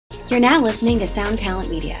You're now listening to Sound Talent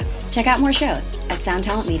Media. Check out more shows at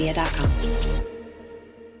soundtalentmedia.com.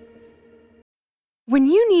 When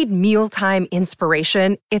you need mealtime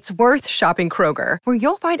inspiration, it's worth shopping Kroger, where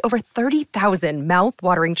you'll find over 30,000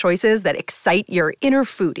 mouth-watering choices that excite your inner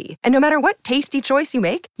foodie. And no matter what tasty choice you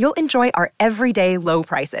make, you'll enjoy our everyday low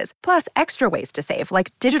prices, plus extra ways to save,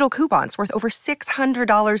 like digital coupons worth over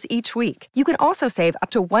 $600 each week. You can also save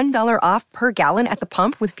up to $1 off per gallon at the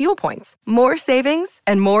pump with fuel points. More savings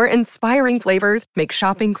and more inspiring flavors make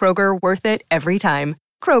shopping Kroger worth it every time.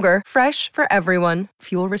 Kroger, fresh for everyone.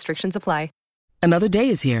 Fuel restrictions apply. Another day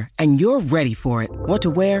is here, and you're ready for it. What to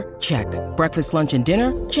wear? Check. Breakfast, lunch, and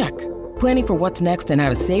dinner? Check. Planning for what's next and how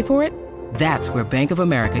to save for it? That's where Bank of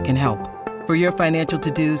America can help. For your financial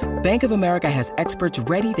to-dos, Bank of America has experts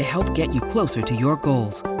ready to help get you closer to your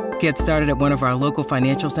goals. Get started at one of our local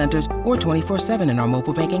financial centers or 24/7 in our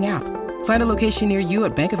mobile banking app. Find a location near you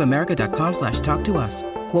at bankofamerica.com/talktous.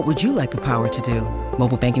 What would you like the power to do?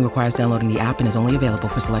 Mobile banking requires downloading the app and is only available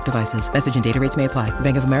for select devices. Message and data rates may apply.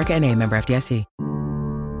 Bank of America N.A., member FDIC.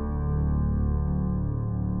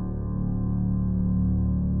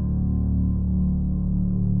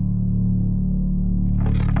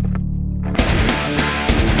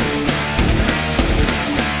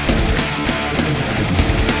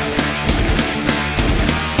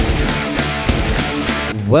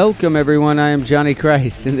 Welcome, everyone. I am Johnny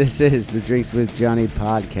Christ, and this is the Drinks with Johnny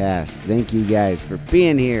podcast. Thank you guys for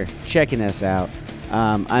being here, checking us out.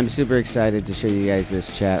 I'm super excited to show you guys this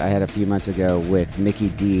chat I had a few months ago with Mickey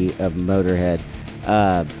D of Motorhead.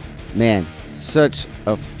 Man, such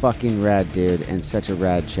a fucking rad dude and such a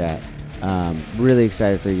rad chat. Really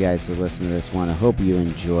excited for you guys to listen to this one. I hope you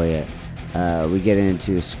enjoy it. We get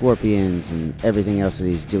into Scorpions and everything else that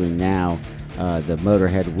he's doing now. The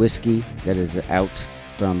Motorhead whiskey that is out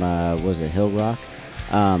from, was it Hill Rock?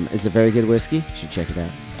 It's a very good whiskey. You should check it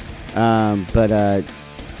out. But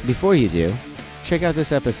before you do, check out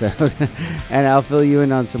this episode, and I'll fill you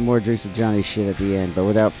in on some more Drinks with Johnny shit at the end. But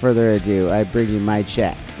without further ado, I bring you my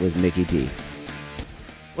chat with Mickey D.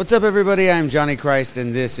 What's up, everybody? I'm Johnny Christ,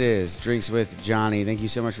 and this is Drinks with Johnny. Thank you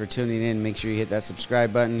so much for tuning in. Make sure you hit that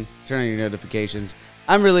subscribe button, turn on your notifications.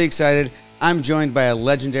 I'm really excited. I'm joined by a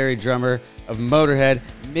legendary drummer of Motorhead,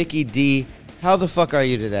 Mickey D. How the fuck are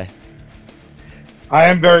you today? I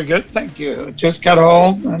am very good, thank you. Just got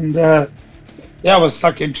home and I was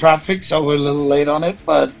stuck in traffic, so we're a little late on it,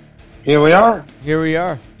 but here we are. Here we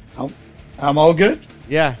are. I'm all good.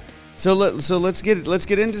 Yeah. So let's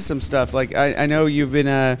get into some stuff. Like I know you've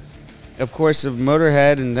been of course of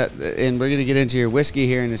Motorhead and we're gonna get into your whiskey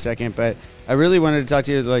here in a second, but I really wanted to talk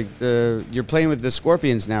to you like you're playing with the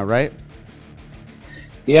Scorpions now, right?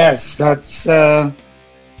 Yes, that's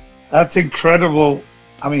incredible.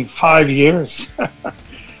 I mean, 5 years.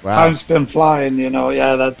 Wow. Time's been flying, you know.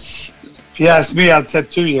 Yeah, that's. If you ask me, I'd say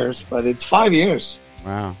 2 years, but it's 5 years.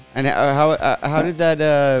 Wow. And how did that?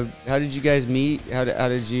 How did you guys meet? How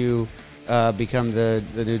did you become the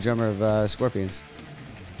new drummer of Scorpions?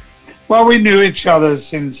 Well, we knew each other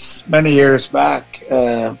since many years back.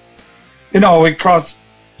 You know, we crossed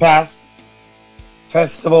paths,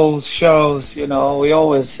 festivals, shows. You know, we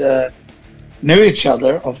always knew each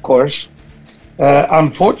other, of course.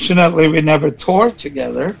 Unfortunately, we never toured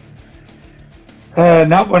together.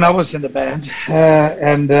 Not when I was in the band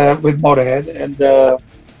and with Motorhead. And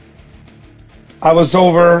I was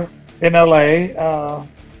over in LA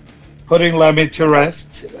putting Lemmy to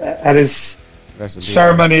rest at his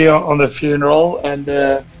ceremony on the funeral. And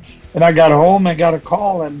I got home and got a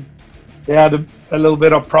call, and they had a little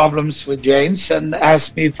bit of problems with James and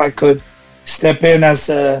asked me if I could step in as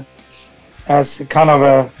a kind of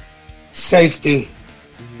a safety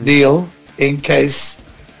deal in case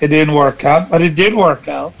it didn't work out, but it did work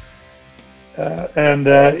out, and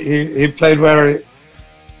he played very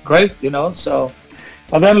great, you know. So,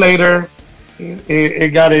 but then later, it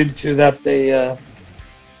got into that they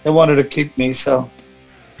wanted to keep me. So,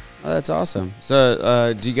 oh, that's awesome.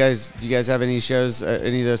 So, do you guys have any shows,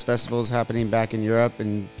 any of those festivals happening back in Europe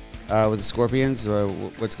and with the Scorpions? Or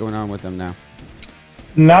what's going on with them now?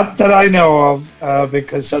 Not that I know of,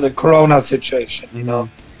 because of the Corona situation, you know.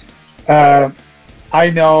 I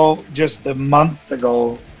know just a month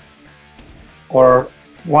ago, or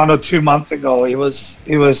 1 or 2 months ago, it was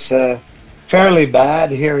fairly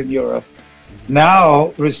bad here in Europe.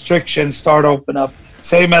 Now restrictions start to open up,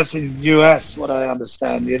 same as in the U.S. What I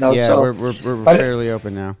understand, you know. Yeah, so we're fairly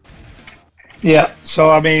open now. Yeah, so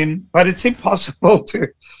I mean, but it's impossible to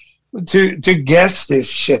guess this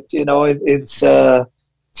shit, you know. It's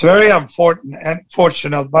very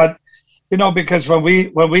unfortunate, but you know, because when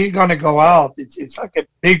we're gonna go out, it's like a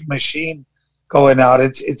big machine going out.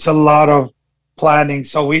 It's a lot of planning,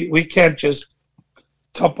 so we can't just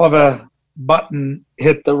top of a button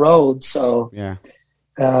hit the road. So Yeah.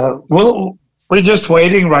 We're just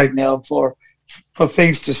waiting right now for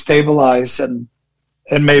things to stabilize and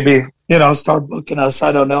maybe start booking us.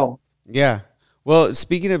 I don't know. Yeah. Well,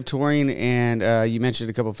 speaking of touring, and you mentioned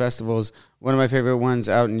a couple festivals, one of my favorite ones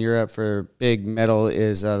out in Europe for big metal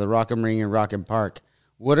is the Rock am Ring and Rock am Park.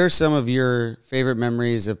 What are some of your favorite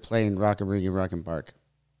memories of playing Rock am Ring and Rock am Park?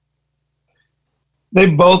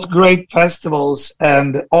 They're both great festivals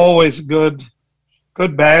and always good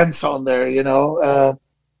bands on there.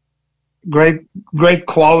 Great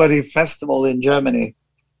quality festival in Germany.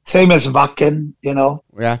 Same as Wacken.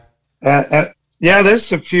 Yeah. And yeah,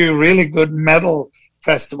 there's a few really good metal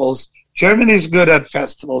festivals. Germany's good at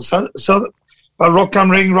festivals. So but Rock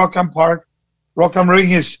am Ring, Rock am Park. Rock am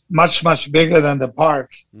Ring is much, much bigger than the park.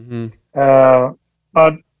 Mm-hmm.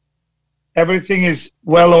 But everything is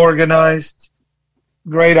well organized,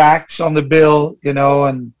 great acts on the bill,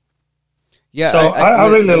 and Yeah, so I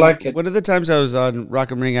really like it. One of the times I was on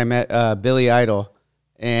Rock am Ring, I met Billy Idol,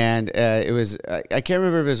 and it was I can't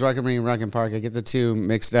remember if it was Rock am Ring and Rock am Park. I get the two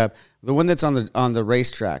mixed up. The one that's on the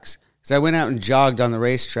racetracks, because I went out and jogged on the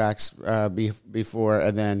racetracks before,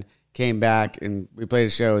 and then came back and we played a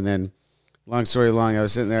show, and then long story long, I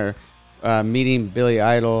was sitting there meeting Billy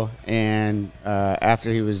Idol, and after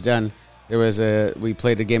he was done, we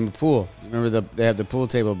played a game of pool. You remember they have the pool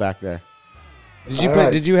table back there.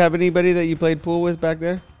 Did you have anybody that you played pool with back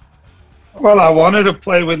there? Well, I wanted to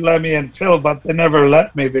play with Lemmy and Phil, but they never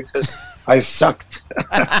let me because I sucked.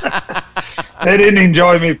 They didn't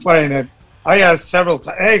enjoy me playing it. I asked several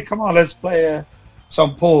times, "Hey, come on, let's play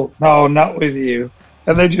some pool." "No, not with you,"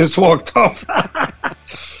 and they just walked off.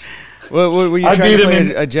 Well, were you trying to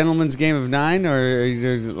play a gentleman's game of 9, or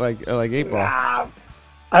like 8 ball?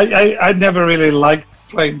 I never really liked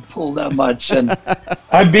playing pool that much, and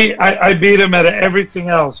I beat him at everything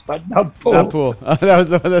else, but not pool. Not pool. That was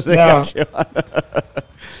the other thing. Got you on.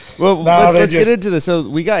 Well, let's get into this. So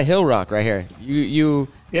we got Hill Rock right here. You.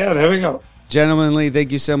 Yeah, there we go. Gentlemanly,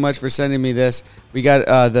 thank you so much for sending me this. We got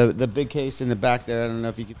the big case in the back there. I don't know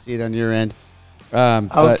if you can see it on your end.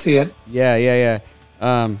 I'll see it. Yeah.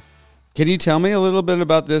 Can you tell me a little bit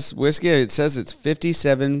about this whiskey? It says it's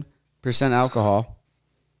 57% alcohol.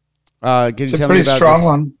 Can you tell me about this? It's a pretty strong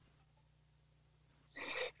one.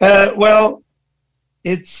 Well,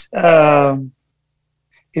 it's a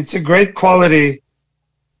great quality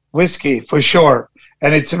whiskey for sure,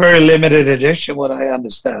 and it's a very limited edition, what I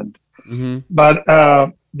understand. Mm-hmm. But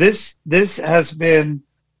this has been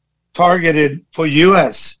targeted for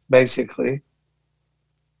U.S. basically.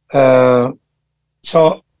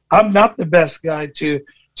 So I'm not the best guy to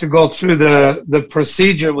go through the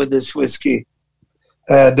procedure with this whiskey.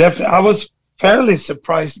 Definitely, I was fairly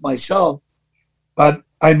surprised myself, but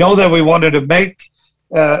I know that we wanted to make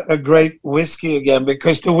a great whiskey again,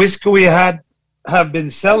 because the whiskey we have been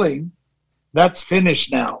selling, that's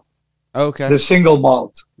finished now. Okay. The single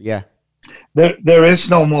malt. Yeah. There is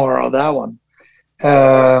no more of that one,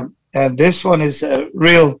 and this one is a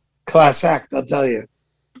real class act, I'll tell you.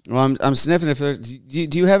 Well, I'm sniffing. If there's,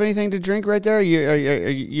 do you have anything to drink right there?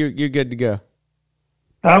 You're good to go.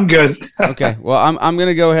 I'm good. Okay. Well, I'm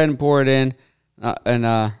gonna go ahead and pour it in,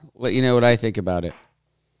 and let you know what I think about it.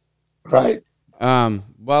 Right.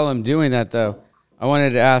 While I'm doing that, though, I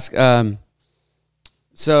wanted to ask.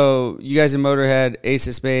 So you guys in Motorhead, Ace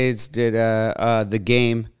of Spades did the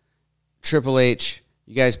game, Triple H.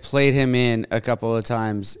 You guys played him in a couple of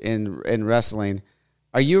times in wrestling.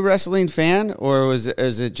 Are you a wrestling fan, or is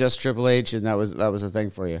it just Triple H and that was a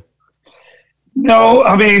thing for you? No,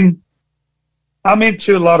 I mean, I'm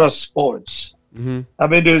into a lot of sports. Mm-hmm. I've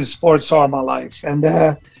been doing sports all my life, and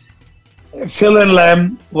Phil and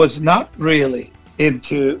Lem was not really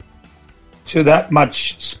into that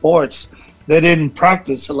much sports. They didn't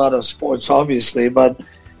practice a lot of sports, obviously, but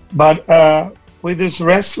with this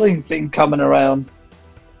wrestling thing coming around,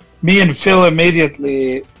 me and Phil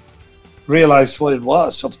immediately realized what it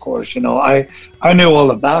was. Of course, I knew all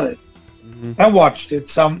about it. Mm-hmm. I watched it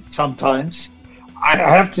sometimes. I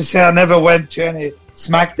have to say I never went to any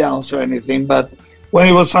SmackDowns or anything, but when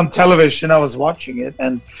it was on television, I was watching it,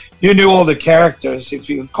 and you knew all the characters, if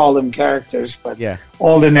you call them characters, but yeah,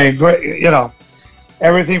 all the name,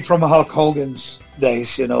 everything from Hulk Hogan's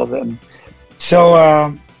days, then.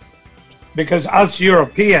 So, because us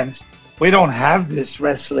Europeans, we don't have this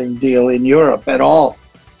wrestling deal in Europe at all.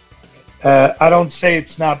 I don't say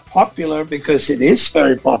it's not popular, because it is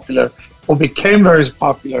very popular, or became very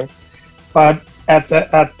popular, but at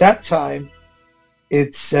that time,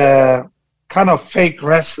 it's kind of fake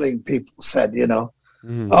wrestling, people said,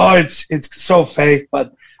 Mhm. Oh, it's so fake.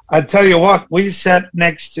 But I tell you what, we sat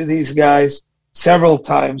next to these guys several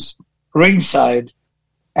times, ringside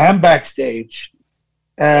and backstage,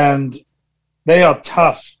 and they are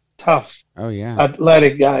tough, Oh yeah.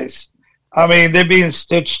 athletic guys. I mean, they're being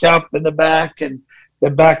stitched up in the back and they're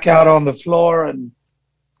back out on the floor, and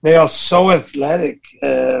they are so athletic.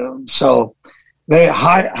 So they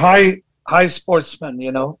high sportsmen,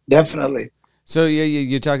 definitely. So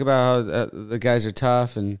you talk about how the guys are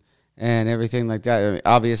tough and everything like that. I mean,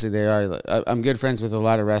 obviously they are. I'm good friends with a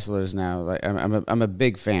lot of wrestlers now. Like I'm a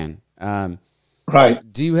big fan. Right.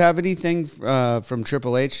 Do you have anything from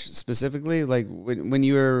Triple H specifically? Like when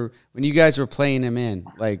you guys were playing him in,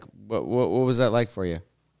 like what was that like for you?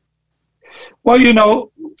 Well,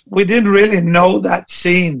 we didn't really know that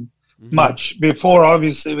scene much before,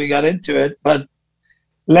 obviously, we got into it. But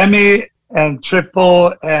Lemmy and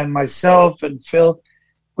Triple and myself and Phil,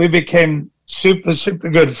 we became super, super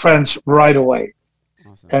good friends right away.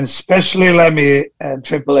 Awesome. And especially Lemmy and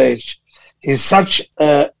Triple H. He's such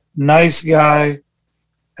a nice guy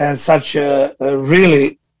and such a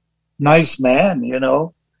really nice man,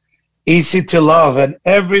 easy to love. And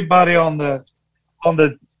everybody on the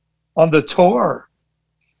tour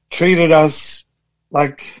treated us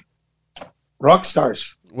like rock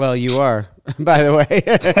stars. Well, you are, by the way,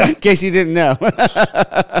 in case you didn't know.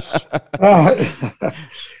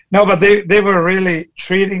 No, but they were really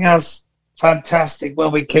treating us fantastic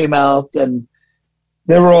when we came out, and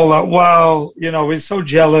they were all like, wow, we're so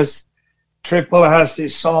jealous. Triple has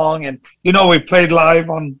this song, and, we played live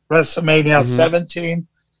on WrestleMania 17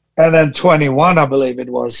 and then 21, I believe it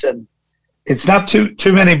was. And it's not too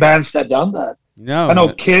many bands that done that. No. I know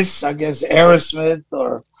Kiss, I guess Aerosmith,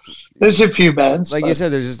 or there's a few bands. Like you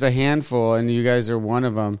said, there's just a handful, and you guys are one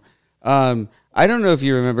of them. I don't know if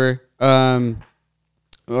you remember,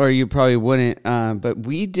 or you probably wouldn't, but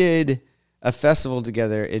we did a festival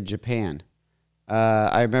together in Japan.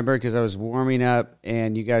 I remember because I was warming up,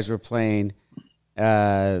 and you guys were playing.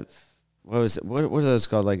 What was it? What are those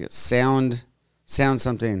called? Like sound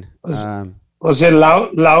something. Was it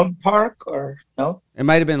Loud Park or no? It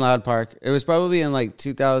might have been Loud Park. It was probably in like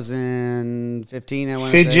 2015. I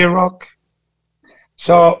want to say Fiji Rock.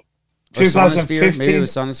 So 2015. Maybe it 2015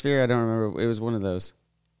 was Sonosphere. I don't remember. It was one of those.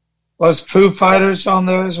 was Foo Fighters on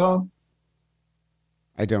there as well.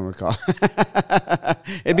 I don't recall.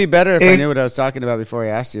 It'd be better if I knew what I was talking about before I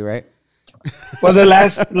asked you, right? Well, the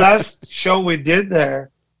last show we did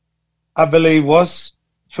there, I believe, was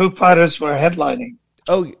Foo Fighters were headlining.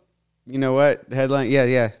 Oh, you know what? Headline.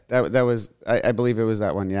 Yeah. That was. I believe it was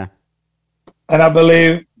that one. Yeah. And I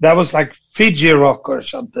believe that was like Fiji Rock or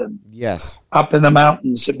something. Yes. Up in the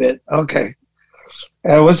mountains a bit. Okay.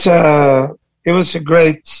 It was a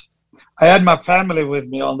great. I had my family with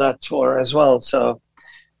me on that tour as well. So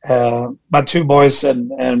my two boys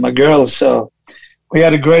and my girls. So we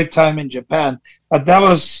had a great time in Japan. But that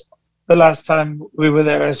was the last time we were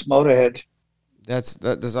there as Motorhead. That's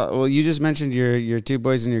well. You just mentioned your two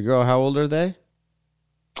boys and your girl. How old are they?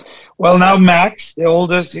 Well, now Max, the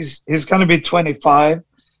oldest, he's going to be 25,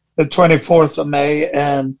 the 24th of May,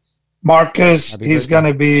 and Marcus, he's going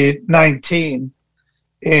to be 19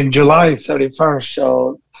 in July 31st.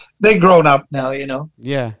 So they're grown up now,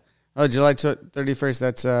 Yeah. Oh, July 31st.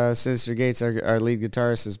 That's Sinister Gates, our lead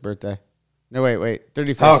guitarist's birthday. No, wait.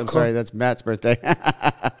 31st. Oh, I'm cool. sorry. That's Matt's birthday.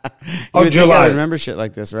 Oh, would July. think I remember shit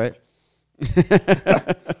like this, right?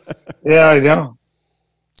 Yeah, I know.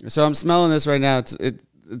 So I'm smelling this right now. It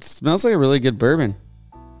smells like a really good bourbon.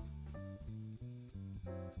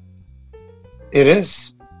 It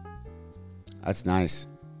is. That's nice.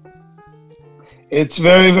 It's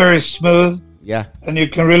very, very smooth, Yeah, and you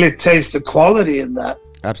can really taste the quality in that.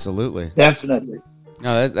 absolutely. Definitely.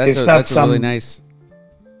 No, It's that's not a really some- nice.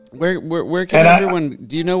 Where can And everyone?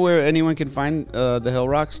 Do you know where anyone can find the Hill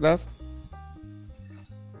Rock stuff?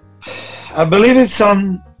 I believe it's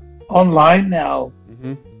online now.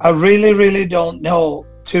 Mm-hmm. I really, really don't know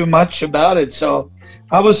too much about it. So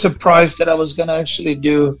I was surprised that I was going to actually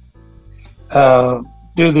do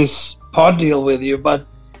this pod deal with you, but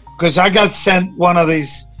because I got sent one of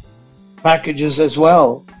these packages as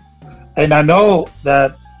well, and I know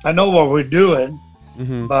what we're doing,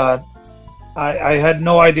 Mm-hmm. but I had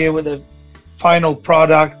no idea with the final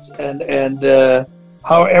product and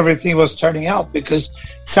how everything was turning out, because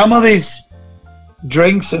some of these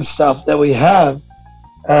drinks and stuff that we have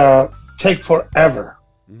take forever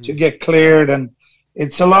to get cleared, and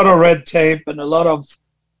it's a lot of red tape and a lot of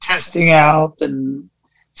testing out, and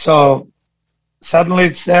so suddenly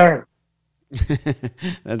it's there.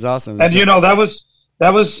 That's awesome. And So- that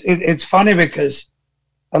it's funny because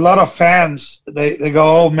a lot of fans, they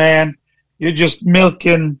go, oh man, you're just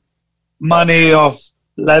milking money off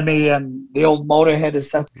Lemmy and the old Motorhead and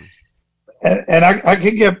stuff. And I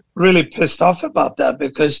can get really pissed off about that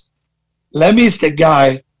because Lemmy's the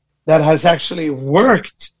guy that has actually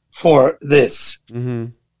worked for this. Mm-hmm.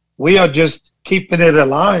 We are just keeping it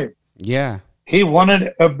alive. Yeah. He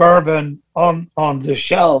wanted a bourbon on the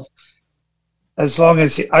shelf as long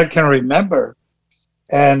as I can remember.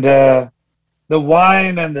 And the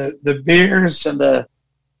wine and the beers and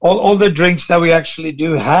all the drinks that we actually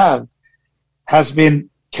do have has been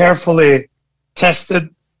carefully tested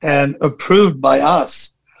and approved by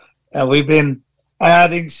us. And we've been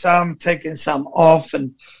adding some, taking some off,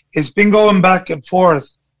 and it's been going back and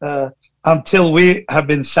forth until we have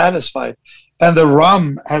been satisfied. And the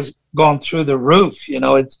rum has gone through the roof. You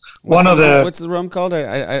know, it's what's the rum called?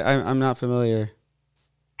 I'm not familiar.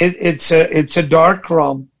 It's a dark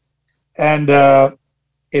rum, and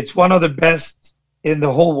it's one of the best in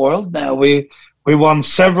the whole world now. We won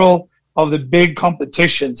several of the big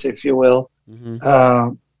competitions, if you will,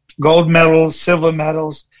 gold medals, silver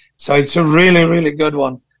medals. So it's a really, really good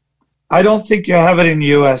one. I don't think you have it in the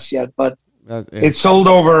U.S. yet, but it's sold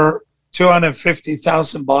over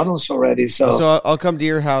 250,000 bottles already. So I'll come to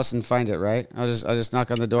your house and find it, right? I'll just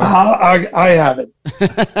knock on the door. I have it.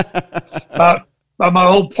 But my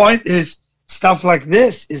whole point is stuff like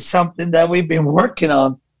this is something that we've been working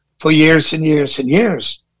on for years and years and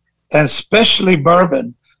years, and especially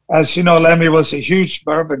bourbon. As you know, Lemmy was a huge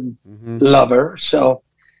bourbon lover. So,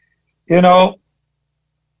 you know,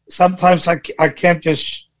 sometimes I can't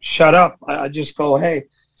just shut up. I just go, hey,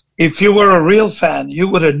 if you were a real fan, you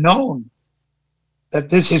would have known that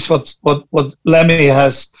this is what Lemmy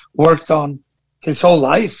has worked on his whole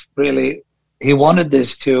life, really. He wanted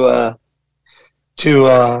this to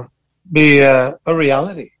be a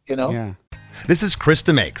reality, you know? Yeah. This is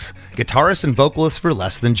Krista Makes, guitarist and vocalist for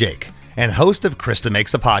Less Than Jake, and host of Krista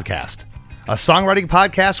Makes a Podcast, a songwriting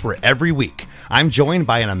podcast where every week I'm joined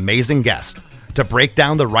by an amazing guest to break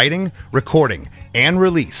down the writing, recording, and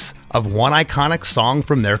release of one iconic song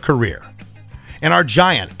from their career. In our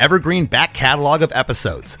giant evergreen back catalog of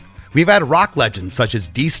episodes, we've had rock legends such as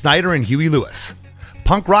Dee Snider and Huey Lewis,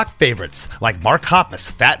 punk rock favorites like Mark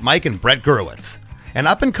Hoppus, Fat Mike, and Brett Gurewitz, and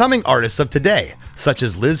up-and-coming artists of today such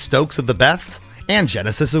as Liz Stokes of the Beths and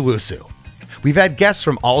Genesis Owusu. We've had guests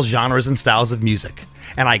from all genres and styles of music,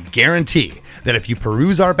 and I guarantee that if you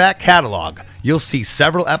peruse our back catalog, you'll see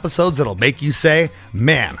several episodes that'll make you say,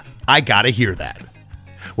 man, I gotta hear that.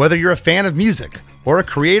 Whether you're a fan of music or a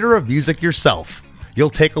creator of music yourself,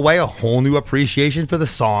 you'll take away a whole new appreciation for the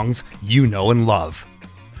songs you know and love.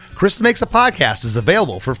 Krista Makes a Podcast is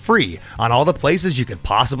available for free on all the places you could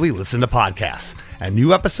possibly listen to podcasts, and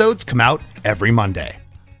new episodes come out every Monday.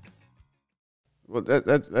 Well,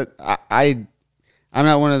 I'm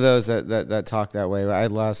not one of those that talk that way.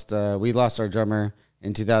 We lost our drummer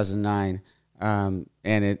in 2009, and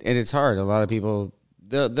it's hard. A lot of people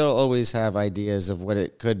they'll always have ideas of what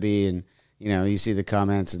it could be, and you know, you see the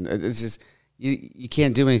comments, and it's just you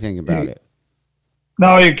can't do anything about it.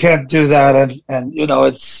 No, you can't do that, and you know,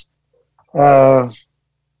 it's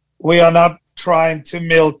we are not trying to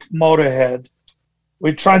milk Motorhead.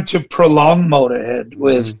 We're trying to prolong Motorhead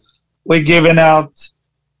with we're giving out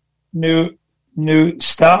new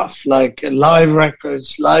stuff like live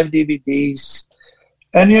records, live DVDs,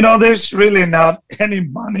 and you know, there's really not any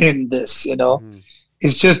money in this. You know,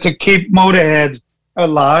 it's just to keep Motorhead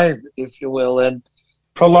alive, if you will, and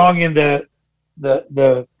prolonging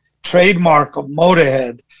the trademark of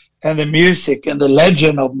Motorhead and the music and the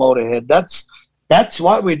legend of Motorhead. That's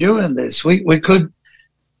why we're doing this. We could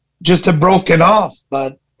just have broken off,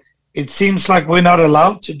 but it seems like we're not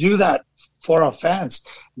allowed to do that for our fans.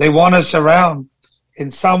 They want us around in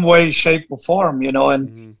some way, shape, or form, you know,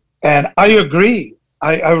 and I agree.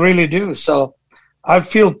 I really do. So I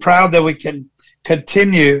feel proud that we can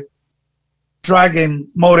continue dragging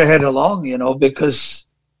Motorhead along, you know, because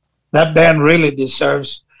that band really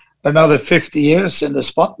deserves another 50 years in the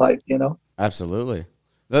spotlight, you know. Absolutely.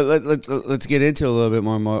 Let's get into a little bit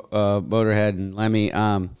more Motorhead and Lemmy.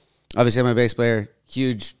 Obviously, I'm a bass player.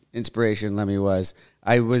 Huge inspiration Lemmy was.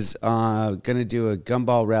 I was going to do a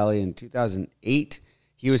Gumball rally in 2008.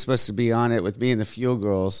 He was supposed to be on it with me and the Fuel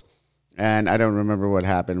Girls, and I don't remember what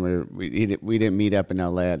happened. We didn't meet up in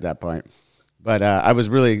LA at that point. But I was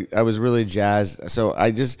really jazzed. So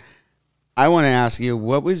I want to ask you,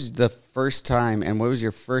 what was the first time and what was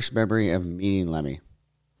your first memory of meeting Lemmy?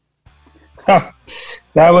 That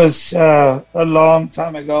was a long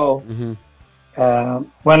time ago.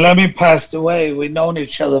 When Lemmy passed away, we'd known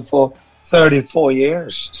each other for 34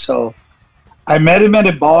 years. So I met him at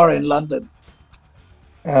a bar in London.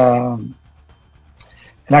 And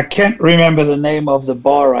I can't remember the name of the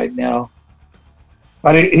bar right now.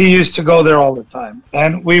 But he used to go there all the time.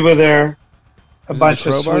 And we were there, a bunch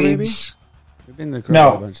of Crowbar, maybe? Swedes. We've been to the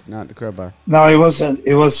Crowbar No. bunch, not the Crowbar. No, it wasn't.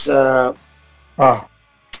 It was, I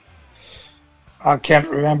can't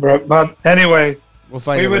remember it. But anyway, We'll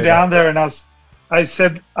find we it were later. down there, and I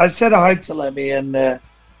said hi to Lemmy, and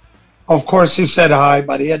of course he said hi,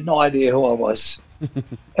 but he had no idea who I was.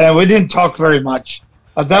 And we didn't talk very much.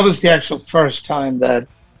 But that was the actual first time that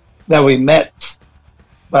we met.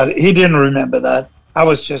 But he didn't remember that. I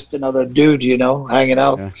was just another dude, hanging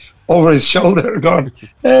out over his shoulder, going,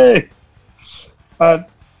 "Hey." But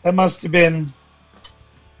it must have been,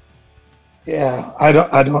 I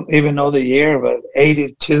don't even know the year, but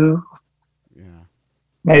 82.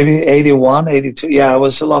 Maybe 81, 82. Yeah, it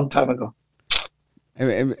was a long time ago.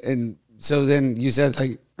 And so then you said,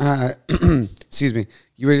 like, excuse me,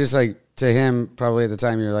 you were just like, to him, probably at the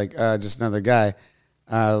time, you were like, just another guy.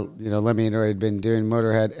 Lemmy and Roy had been doing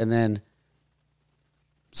Motorhead. And then,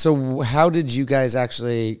 so how did you guys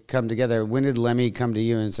actually come together? When did Lemmy come to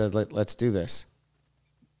you and said, let's do this?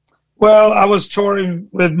 Well, I was touring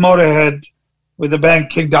with Motorhead with the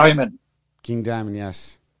band King Diamond. King Diamond,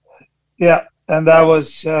 yes. Yeah. And that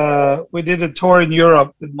was, we did a tour in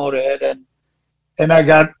Europe with Motorhead,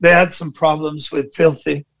 and they had some problems with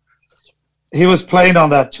Filthy. He was playing on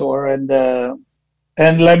that tour, and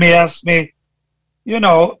Lemmy asked me, in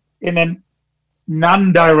a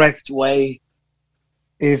non-direct way,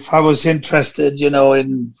 if I was interested,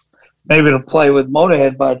 in maybe to play with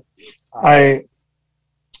Motorhead, but I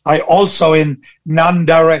also in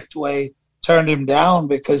non-direct way turned him down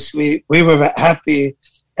because we were happy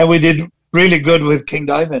and we did really good with King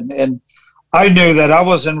Diamond, and I knew that I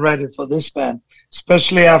wasn't ready for this band.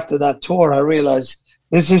 Especially after that tour, I realized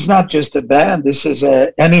this is not just a band; this is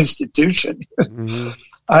an institution. Mm-hmm.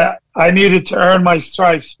 I needed to earn my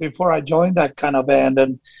stripes before I joined that kind of band,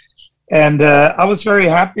 and I was very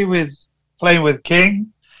happy with playing with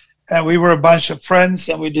King, and we were a bunch of friends,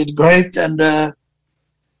 and we did great. And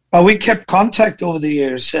but we kept contact over the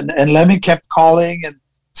years, and Lemmy kept calling and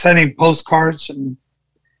sending postcards, and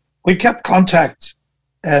we kept contact,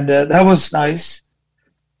 and that was nice.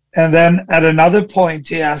 And then at another point,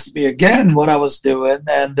 he asked me again what I was doing,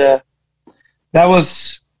 and I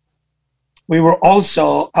was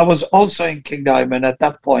also in King Diamond at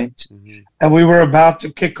that point, and we were about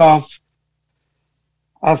to kick off,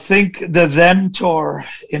 I think, the Them tour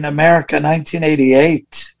in America,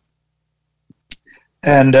 1988,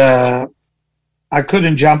 and I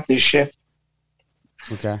couldn't jump the ship.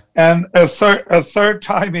 Okay. And a third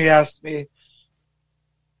time he asked me,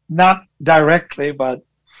 not directly, but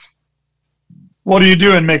what are you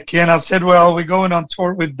doing, Mickey? And I said, well, we're going on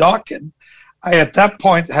tour with Dokken. I, at that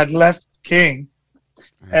point, had left King,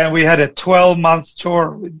 and we had a 12-month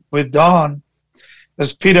tour with Don.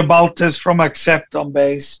 There's Peter Baltes from Accept on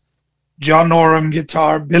bass, John Norum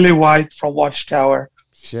guitar, Billy White from Watchtower,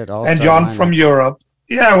 and John lineup from Europe.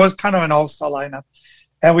 Yeah, it was kind of an all-star lineup.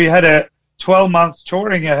 And we had a 12-month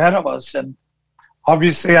touring ahead of us, and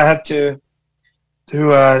obviously I had to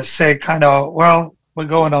say kind of, well, we're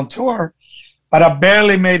going on tour. But I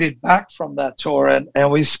barely made it back from that tour,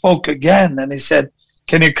 and we spoke again, and he said,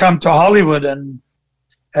 can you come to Hollywood and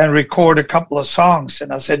record a couple of songs?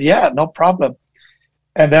 And I said, yeah, no problem.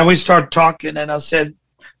 And then we started talking, and I said,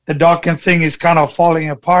 the Dokken thing is kind of falling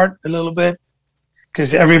apart a little bit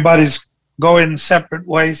because everybody's going separate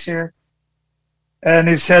ways here. And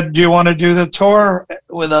he said, do you want to do the tour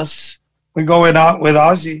with us? We're going out with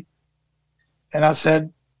Ozzy. And I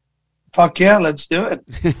said, fuck yeah, let's do it.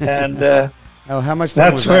 And how much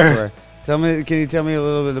fun was that tour? Can you tell me a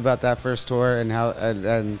little bit about that first tour and how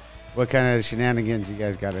and what kind of shenanigans you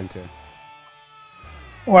guys got into?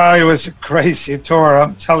 Well, it was a crazy tour,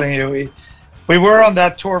 I'm telling you. We were on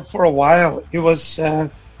that tour for a while. It was the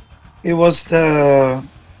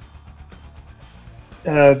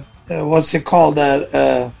what's it called,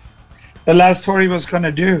 the last tour he was going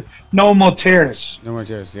to do, No More Tears. No More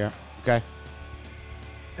Tears, yeah. Okay.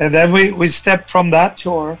 And then we stepped from that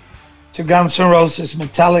tour to Guns N' Roses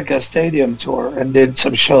Metallica Stadium tour and did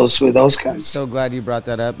some shows with those guys. I'm so glad you brought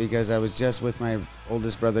that up because I was just with my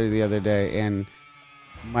oldest brother the other day, and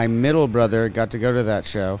my middle brother got to go to that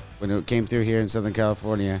show when it came through here in Southern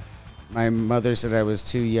California. My mother said I was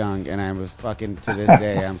too young, and I was fucking, to this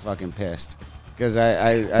day, I'm fucking pissed. Because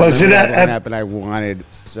I remember that lineup, and I wanted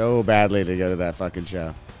so badly to go to that fucking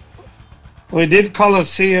show. We did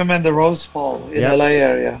Coliseum and the Rose Bowl in LA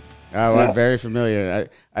area. Oh, yeah. I'm very familiar.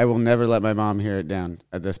 I will never let my mom hear it down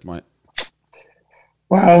at this point.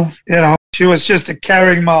 Well, she was just a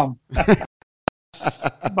caring mom.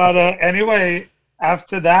 But anyway,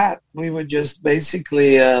 after that, we were just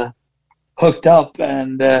basically hooked up,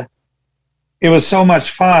 and it was so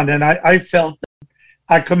much fun. And I felt that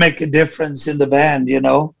I could make a difference in the band.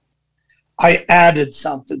 I added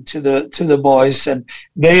something to the boys, and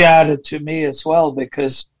they added to me as well,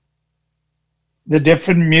 because the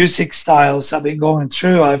different music styles I've been going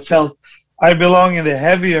through, I felt I belong in the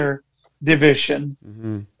heavier division,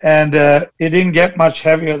 and it didn't get much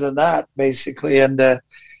heavier than that, basically. And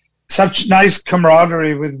such nice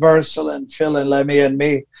camaraderie with Vörsel and Phil and Lemmy and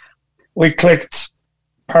me. We clicked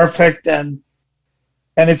perfect, and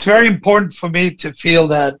it's very important for me to feel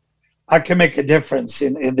that I can make a difference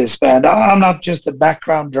in this band. I'm not just a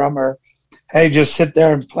background drummer. Hey, just sit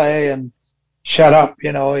there and play and shut up.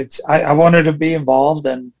 I wanted to be involved,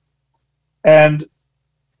 and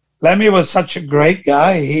Lemmy was such a great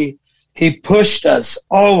guy. He pushed us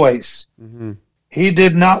always. He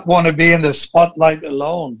did not want to be in the spotlight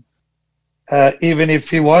alone. Even if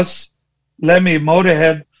he was Lemmy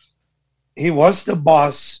Motorhead, he was the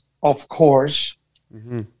boss, of course,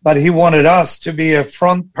 but he wanted us to be a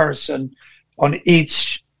front person on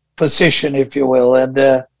each position, if you will.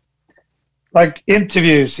 And like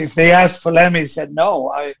interviews, if they asked for Lemmy, he said,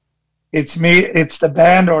 no, it's me, it's the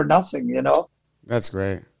band or nothing, That's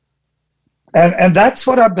great. And that's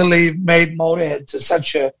what I believe made Motorhead to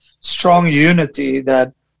such a strong unity,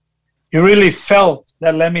 that you really felt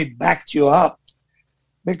that Lemmy backed you up.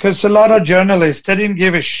 Because a lot of journalists, they didn't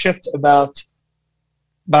give a shit about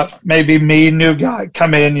maybe me, new guy,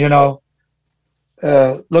 come in,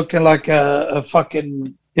 looking like a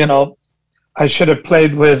fucking, I should have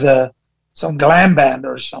played with some glam band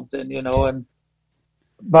or something,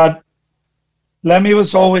 but Lemmy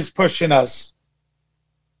was always pushing us.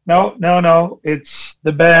 No, it's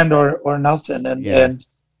the band or nothing. And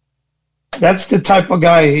that's the type of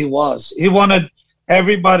guy he was. He wanted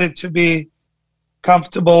everybody to be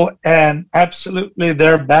comfortable and absolutely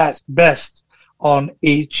their best on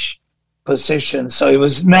each position. So he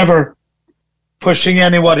was never pushing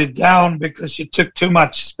anybody down because you took too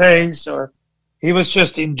much space, or he was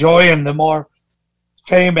just enjoying the more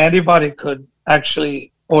fame anybody could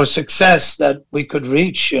actually, or success that we could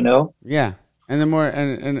reach, Yeah. And the more,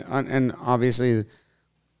 and obviously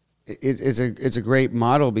it's a great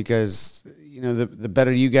model, because, the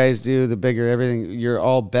better you guys do, the bigger everything, you're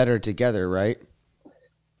all better together, right?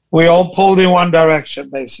 We all pulled in one direction,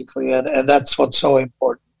 basically, and that's what's so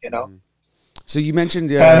important, So you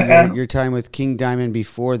mentioned your time with King Diamond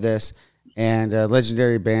before this, and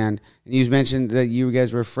legendary band, and you mentioned that you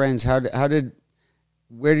guys were friends.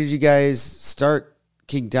 Where did you guys start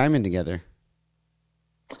King Diamond together?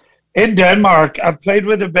 In Denmark. I played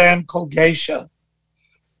with a band called Geisha.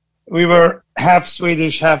 We were half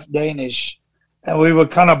Swedish, half Danish, and we were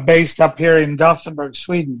kind of based up here in Gothenburg,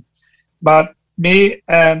 Sweden. But me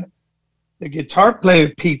and the guitar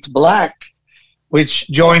player Pete Black, which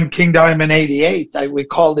joined King Diamond '88, we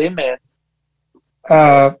called him in.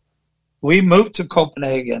 We moved to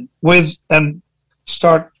Copenhagen and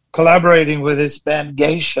start collaborating with this band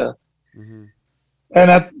Geisha. And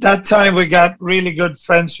at that time, we got really good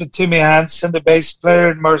friends with Timmy Hansen, the bass player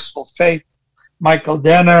in Merciful Fate, Michael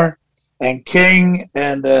Denner, and King,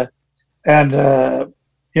 and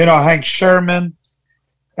Hank Sherman.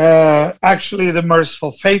 Actually, the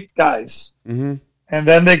Merciful Fate guys. And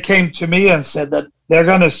then they came to me and said that they're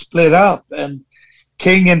going to split up, and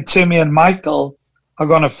King and Timmy and Michael are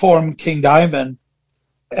going to form King Diamond.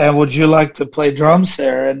 And would you like to play drums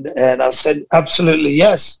there? And I said, absolutely,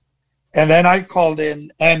 yes. And then I called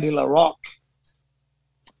in Andy LaRocque,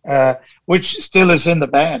 which still is in the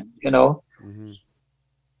band,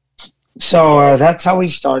 So that's how we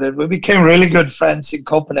started. We became really good friends in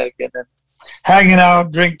Copenhagen, and hanging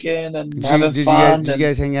out, drinking, and having fun. Did you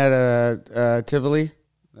guys hang out at Tivoli,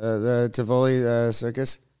 the Tivoli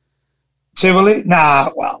circus? Tivoli?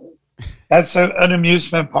 Nah, well, that's an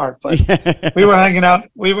amusement park. But we were hanging out.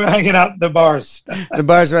 We were hanging out in the bars. The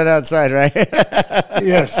bars right outside, right?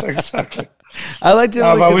 Yes, exactly. I like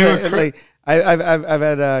Tivoli because I've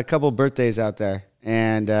had a couple birthdays out there,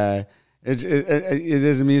 and it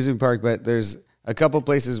is an amusement park. But there's a couple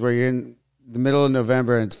places where you're in the middle of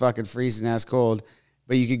November and it's fucking freezing ass cold,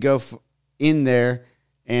 but you could go in there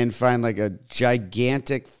and find like a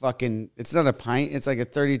gigantic fucking, it's not a pint, it's like a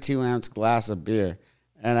 32-ounce glass of beer.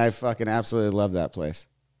 And I fucking absolutely love that place.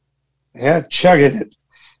 Yeah, chugging it.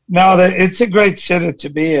 No, it's a great city to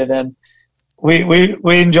be in, and we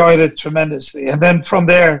enjoyed it tremendously. And then from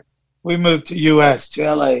there, we moved to U.S., to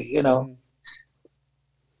LA,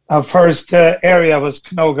 Our first area was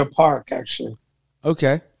Canoga Park, actually.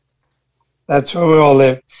 Okay. That's where we all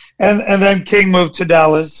live. And then King moved to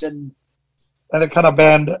Dallas, and the kind of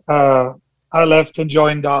band I left and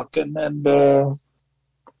joined Dokken, and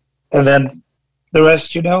then the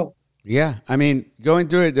rest, you know. Yeah, I mean, going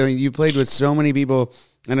through it, I mean, you played with so many people,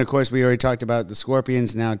 and of course, we already talked about the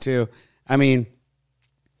Scorpions now too. I mean,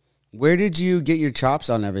 where did you get your chops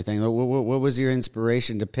on everything? What was your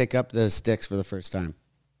inspiration to pick up the sticks for the first time?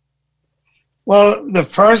 Well, the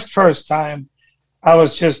first time, I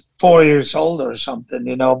was just 4 years old or something,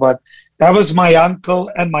 you know, but that was my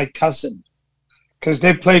uncle and my cousin, because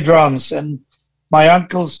they play drums, and my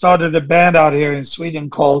uncle started a band out here in Sweden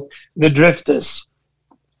called the Drifters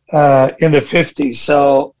in the 50s.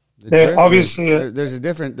 So they're obviously there's a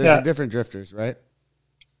different Drifters, right?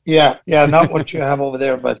 Yeah, not what you have over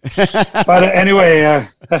there, but anyway,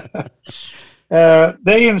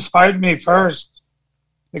 they inspired me first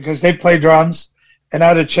because they play drums, and I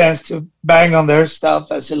had a chance to bang on their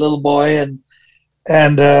stuff as a little boy, and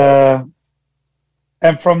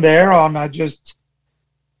from there on,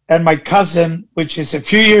 and my cousin, which is a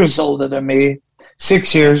few years older than me,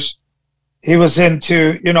 6 years, he was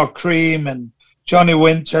into, you know, Cream and Johnny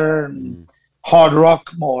Winter and hard rock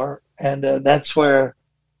more. And that's where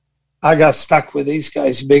I got stuck with these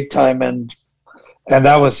guys big time. And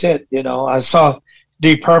that was it. You know, I saw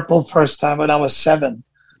Deep Purple first time when I was 7.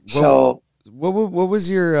 So what was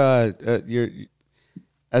your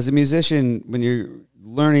as a musician, when you're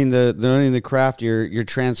learning the craft, you're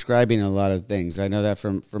transcribing a lot of things. I know that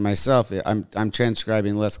from myself. I'm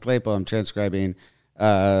transcribing Les Claypool. I'm transcribing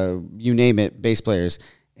you name it, bass players.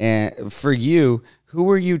 And for you, who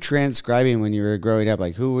were you transcribing when you were growing up?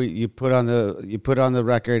 Like, who you put on the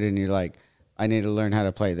record, and you're like, I need to learn how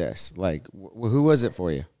to play this. Like, who was it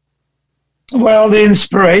for you? Well, the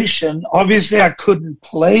inspiration. Obviously, I couldn't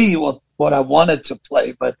play what I wanted to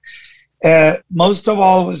play, but most of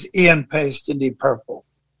all was Ian Pace in Deep Purple.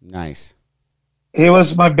 Nice. He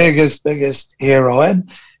was my biggest hero, and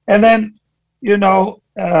then, you know,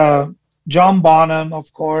 John Bonham,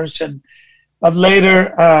 of course, but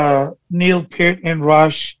later Neil Peart in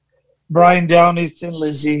Rush, Brian Downey in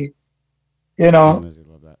Lizzy, you know, Lizzy,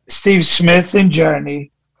 love that. Steve Smith in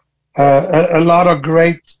Journey, a lot of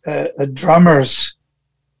great drummers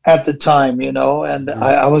at the time, you know, and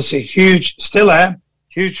I was still am,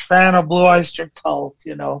 huge fan of Blue Oyster Cult,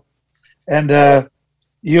 you know, and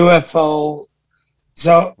UFO.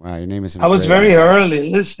 So wow, your name is. I was very early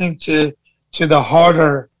listening to the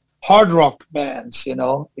hard rock bands, you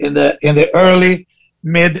know, in the early,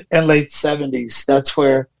 mid, and late 70s. That's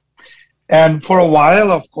where, and for a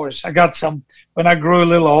while, of course, I got some. When I grew a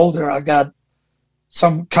little older, I got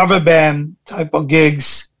some cover band type of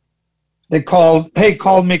gigs. They call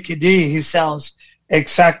Mickey D. He sounds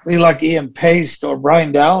exactly like Ian Pace or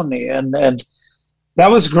Brian Downey, and that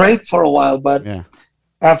was great for a while. But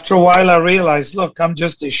after a while, I realized, look, I'm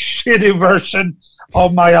just a shitty version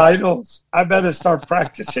of my idols. I better start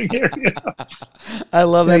practicing here. You know? I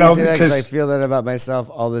love that you say that, because I feel that about myself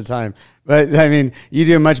all the time. But I mean, you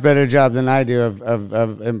do a much better job than I do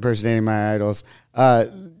of impersonating my idols.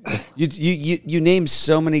 You named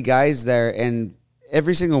so many guys there, and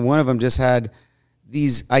every single one of them just had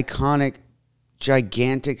these iconic,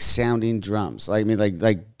 gigantic sounding drums. Like, I mean,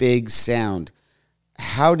 like big sound.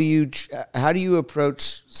 How do you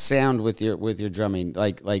approach sound with your drumming?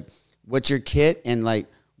 Like what's your kit, and like,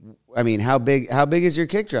 I mean, how big is your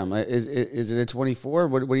kick drum? Is it a 24?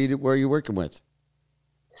 What are you working with?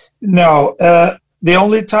 No, the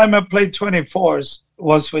only time I played 24s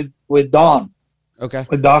was with Don. Okay.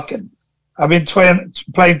 With Dokken. I've been playing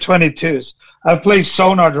 22s. I play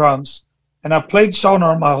Sonar drums, and I played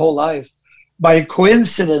Sonar my whole life. By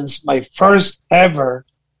coincidence, my first ever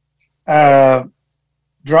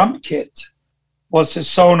drum kit was a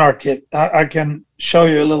Sonar kit. I can show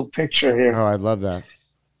you a little picture here. Oh, I love that.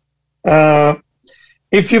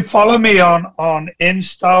 If you follow me on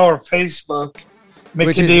Insta or Facebook,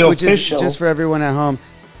 Mickey D Official. Is, just for everyone at home,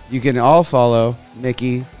 you can all follow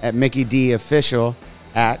Mickey at Mickey D Official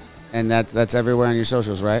and that's everywhere on your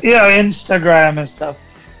socials, right? Yeah, Instagram and stuff.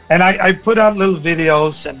 And I put out little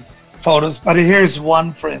videos and photos, but here's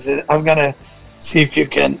one, for instance. I'm going to see if you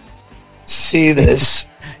can see this.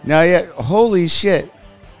 No, yeah. Holy shit.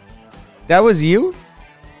 That was you?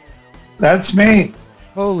 That's me.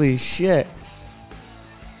 Holy shit.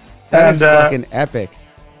 That is fucking epic.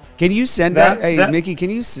 Can you send that? Hey, Mickey, can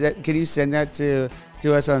you send that to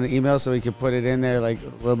us on the email so we can put it in there like a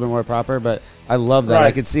little bit more proper? But I love that. Right,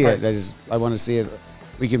 I could see it. I want to see it.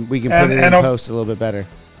 We can put it in post a little bit better.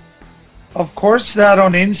 Of course, that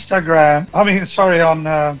on Instagram. I mean, sorry, on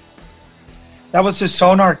that was a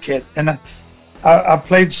Sonar kit, and I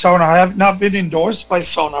played Sonar. I have not been endorsed by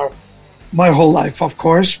Sonar my whole life, of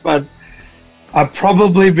course, but I've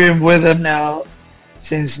probably been with them now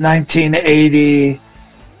since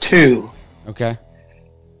 1982. Okay.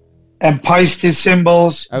 And Paiste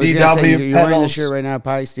cymbals, I was going to say, DW you're wearing the pedals. shirt right now,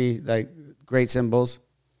 Paiste, like great cymbals.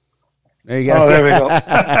 There you go. Oh, there we go.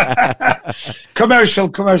 commercial.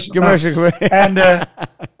 And,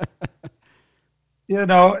 you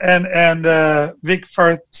know, and Vic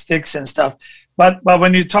Firth sticks and stuff. But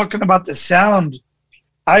when you're talking about the sound,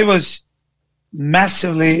 I was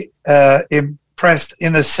massively impressed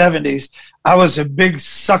in the 70s. I was a big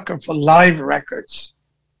sucker for live records.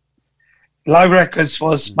 Live records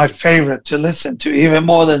was my favorite to listen to, even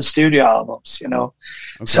more than studio albums, you know.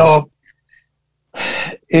 Okay. So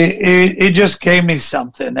it just gave me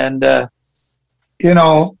something. And, you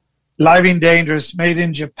know, Live in Dangerous, made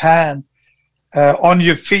in Japan, On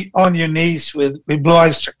Your Feet, On Your Knees with Blue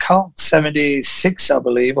Oyster Cult, 76, I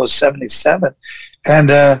believe, or 77.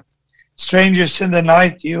 And Strangers in the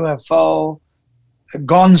Night, UFO,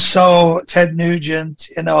 Gonzo, Ted Nugent,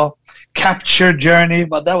 you know, Capture Journey,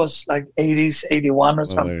 but that was like 80s, 81 or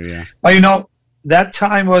something. Yeah. But, you know, that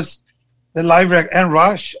time was the live record, and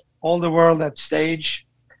Rush, All the World at Stage,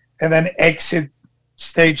 and then Exit,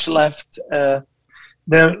 Stage Left,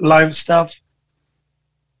 their live stuff.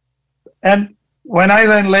 And when I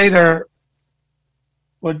then later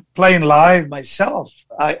would playing live myself,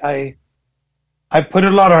 I put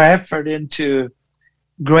a lot of effort into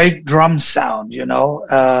great drum sound, you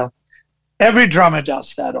know. Every drummer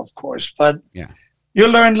does that, of course, but Yeah. you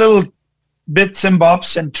learn little bits and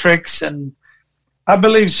bobs and tricks. And I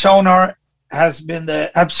believe Sonar has been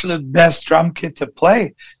the absolute best drum kit to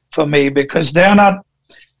play for me, because they're not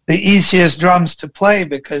the easiest drums to play,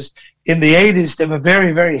 because in the 80s, they were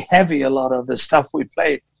very, very heavy, a lot of the stuff we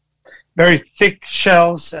played. Very thick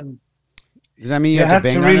shells. And Does that mean you You have to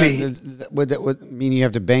had to bang really- on it? Would that mean you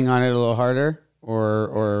have to bang on it a little harder?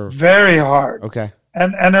 Or very hard. okay.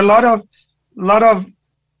 And a lot of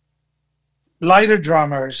lighter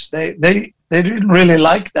drummers, they didn't really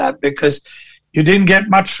like that, because you didn't get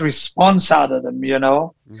much response out of them, you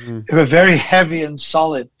know. Mm-hmm. They were very heavy and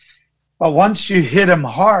solid. But once you hit them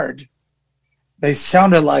hard, they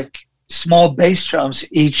sounded like small bass drums,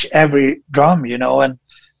 every drum, you know. And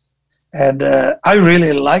I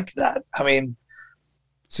really like that. I mean,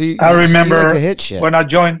 I remember you like to hit shit. when I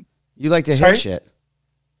joined, You like to Sorry? hit shit.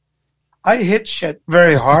 I hit shit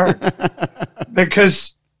very hard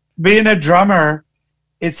because being a drummer,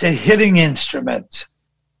 it's a hitting instrument,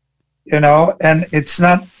 you know, and it's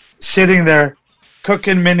not sitting there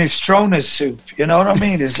cooking minestrone soup. You know what I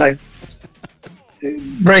mean? It's like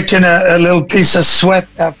breaking a little piece of sweat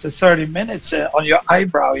after 30 minutes on your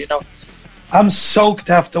eyebrow, you know. I'm soaked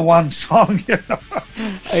after one song, you know.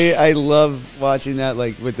 I love watching that,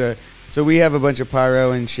 like so we have a bunch of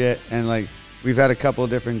pyro and shit, and like we've had a couple of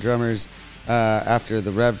different drummers after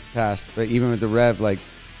the Rev passed, but even with the Rev, like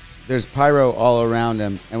there's pyro all around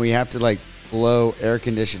him, and we have to like blow air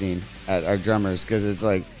conditioning at our drummers, because it's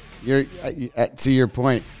like you're to your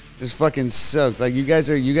point, it's fucking soaked. Like you guys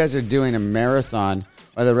are doing a marathon,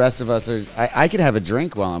 while the rest of us are. I could have a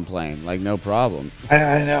drink while I'm playing, like no problem.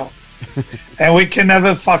 I know. And we can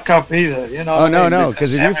never fuck up either, you know. Oh no,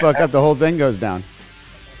 because if you fuck up, the whole thing goes down.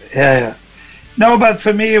 Yeah. No, but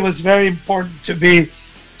for me, it was very important to be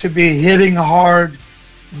hitting hard,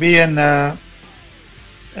 being what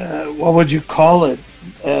would you call it?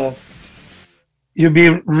 You be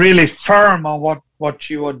really firm on what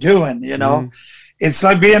you are doing. You know, It's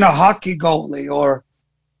like being a hockey goalie, or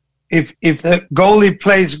if the goalie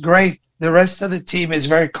plays great, the rest of the team is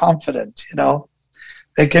very confident. You know,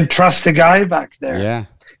 they can trust the guy back there. Yeah.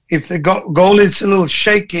 If the goal is a little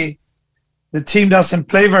shaky, the team doesn't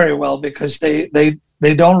play very well, because they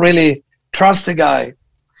don't really trust the guy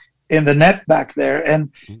in the net back there.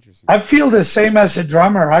 And I feel the same as a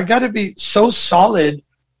drummer. I got to be so solid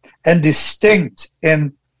and distinct,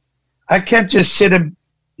 and I can't just sit and,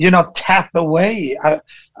 you know, tap away.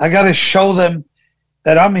 I got to show them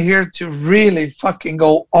that I'm here to really fucking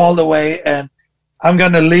go all the way, and I'm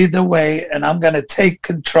going to lead the way, and I'm going to take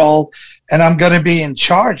control, and I'm going to be in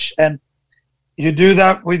charge. And you do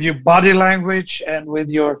that with your body language and with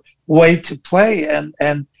your way to play. And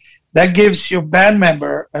that gives your band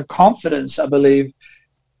member a confidence, I believe,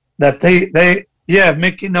 that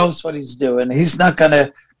Mickey knows what he's doing. He's not going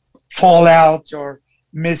to fall out or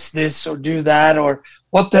miss this or do that, or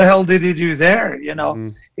what the hell did he do there? You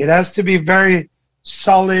know, It has to be very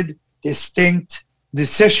solid, distinct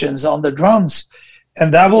decisions on the drums.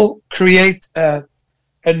 And that will create a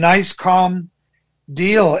nice, calm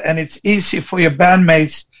deal. And it's easy for your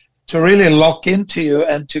bandmates really lock into you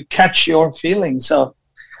and to catch your feelings. So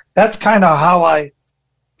that's kind of how I,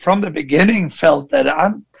 from the beginning, felt that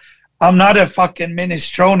I'm not a fucking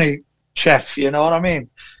minestrone chef, you know what I mean?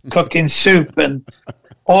 Cooking soup, and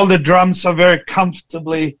all the drums are very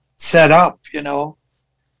comfortably set up, you know.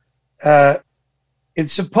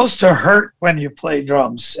 It's supposed to hurt when you play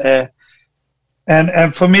drums.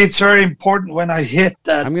 And for me, it's very important when I hit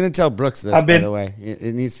that. I'm going to tell Brooks this, by the way.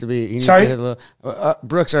 It needs to be. He needs Sorry? to hit a little.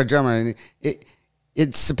 Brooks, our drummer, and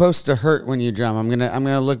it's supposed to hurt when you drum. I'm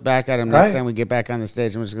gonna look back at him next time we get back on the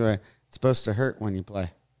stage. I'm just going. It's supposed to hurt when you play.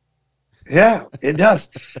 Yeah, it does.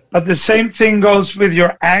 But the same thing goes with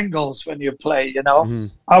your angles when you play. You know, Mm-hmm.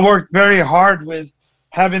 I worked very hard with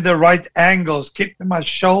having the right angles, keeping my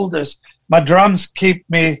shoulders. My drums keep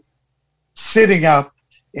me sitting up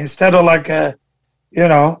instead of like a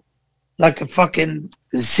fucking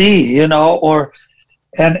Z, you know, or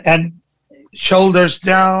and shoulders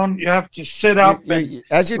down. You have to sit up.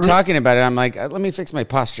 As you're talking about it, I'm like, let me fix my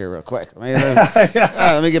posture real quick.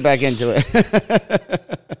 Let me get back into it.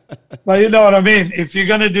 Well, you know what I mean. If you're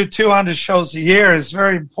going to do 200 shows a year, it's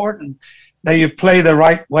very important that you play the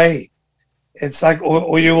right way. It's like,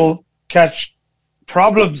 or you will catch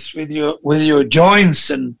problems with your joints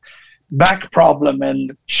and back problem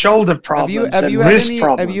and shoulder problems and wrist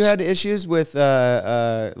problems. Have you had issues with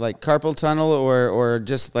like carpal tunnel or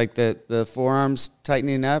just like the forearms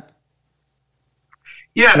tightening up?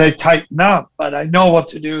 Yeah, they tighten up, but I know what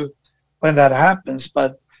to do when that happens.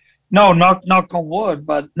 But no, knock on wood,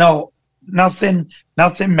 but no, nothing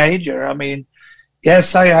major. I mean,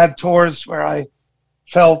 yes, I had tours where I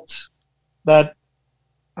felt that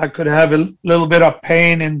I could have a little bit of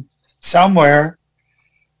pain in somewhere,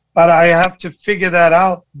 but I have to figure that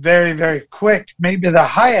out very, very quick. Maybe the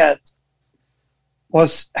hi-hat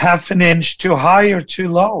was half an inch too high or too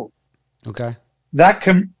low. Okay. That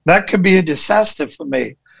could be a disaster for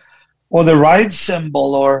me. Or the ride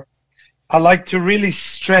cymbal, or I like to really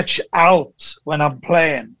stretch out when I'm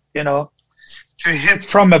playing, you know, to hit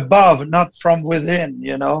from above, not from within,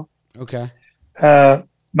 you know. Okay.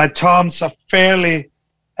 My toms are fairly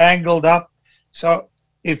angled up, so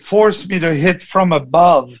it forced me to hit from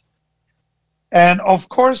above. And of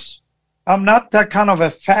course, I'm not that kind of a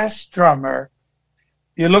fast drummer.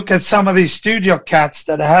 You look at some of these studio cats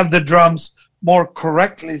that have the drums more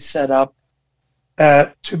correctly set up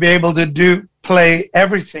to be able to play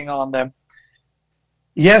everything on them.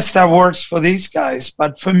 Yes, that works for these guys,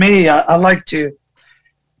 but for me, I like to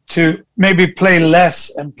maybe play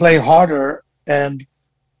less and play harder and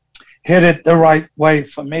hit it the right way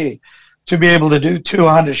for me to be able to do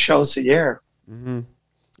 200 shows a year. Mm-hmm.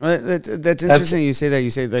 Well, that's interesting. You say that. You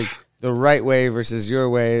say like the right way versus your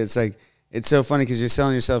way. It's like it's so funny because you're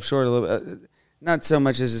selling yourself short a little bit. Not so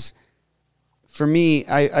much as just, for me,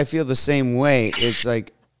 I feel the same way. It's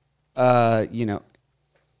like, you know,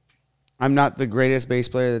 I'm not the greatest bass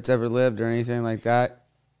player that's ever lived or anything like that,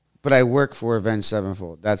 but I work for Avenged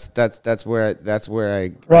Sevenfold. That's where I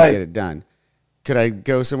get it done. Could I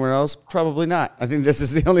go somewhere else? Probably not. I think this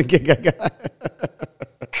is the only gig I got.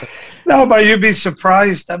 No, but you'd be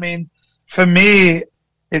surprised. I mean, for me,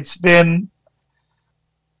 it's been,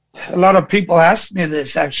 a lot of people ask me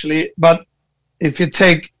this actually, but if you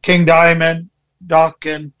take King Diamond,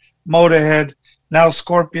 Dokken, Motorhead, now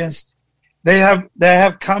Scorpions, they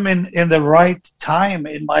have come in the right time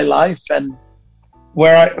in my life. And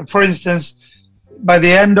where I, for instance, by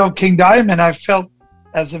the end of King Diamond, I felt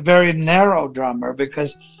as a very narrow drummer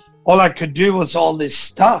because all I could do was all this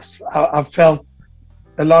stuff. I felt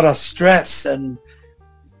a lot of stress and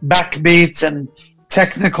backbeats and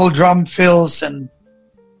technical drum fills and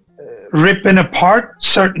ripping apart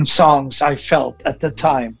certain songs I felt at the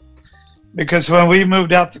time. Because when we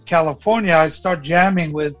moved out to California, I started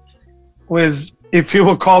jamming with if you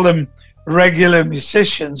will call them regular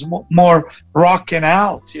musicians, more rocking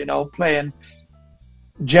out, you know,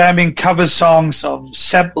 jamming cover songs of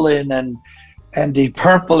Zeppelin and Deep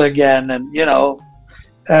Purple again, and you know,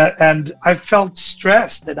 and I felt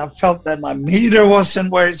stressed, and I felt that my meter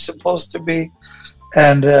wasn't where it's supposed to be,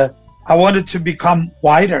 and I wanted to become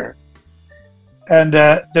wider. And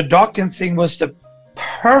the Dokken thing was the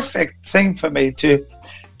perfect thing for me to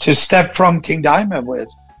step from King Diamond with.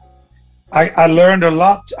 I learned a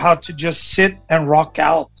lot how to just sit and rock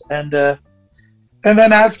out, and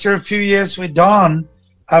then after a few years with Don,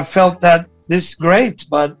 I felt that this is great,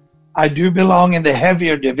 but I do belong in the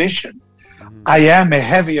heavier division. Mm-hmm. I am a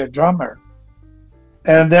heavier drummer.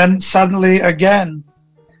 And then suddenly again,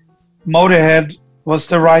 Motorhead was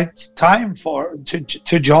the right time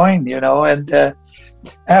to join, you know. And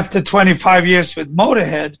after 25 years with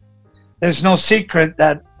Motorhead, there's no secret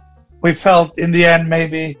that we felt in the end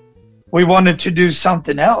maybe we wanted to do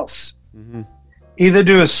something else. Mm-hmm. Either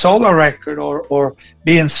do a solo record or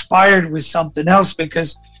be inspired with something else,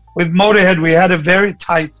 because with Motorhead we had a very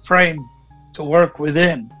tight frame to work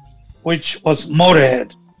within, which was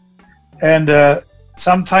Motorhead. And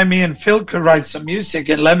sometime me and Phil could write some music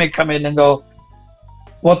and let me come in and go,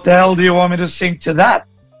 what the hell do you want me to sing to that?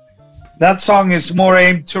 That song is more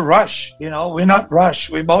aimed to Rush, you know. We're not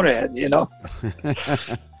Rush, we're Motorhead, you know.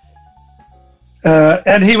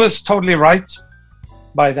 And he was totally right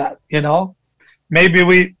by that, you know. Maybe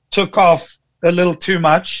we took off a little too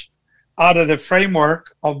much out of the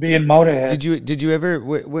framework of being Motorhead. Did you ever,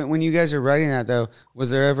 when you guys are writing that though,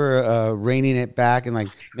 was there ever reining it back and like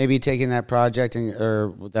maybe taking that project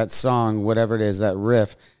or that song, whatever it is, that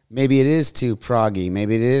riff, maybe it is too proggy,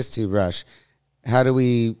 maybe it is too Rush. How do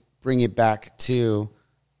we bring it back to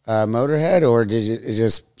Motorhead, or did it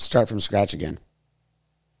just start from scratch again?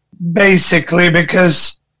 Basically,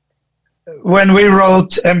 because when we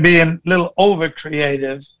wrote and being a little over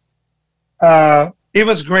creative, it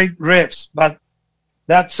was great riffs, but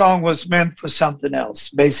that song was meant for something else,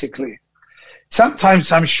 basically.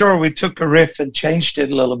 Sometimes I'm sure we took a riff and changed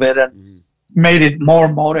it a little bit and made it more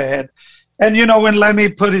Motorhead. And, you know, when Lemmy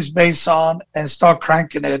put his bass on and start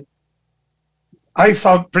cranking it, I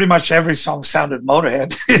thought pretty much every song sounded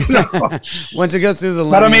Motorhead. You know? Once it goes through the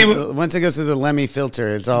Lemmy, once it goes through the Lemmy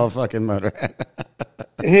filter, it's all fucking Motorhead.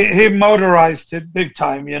 he motorized it big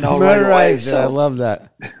time, you know. Motorized right away, it. so. I love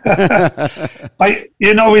that.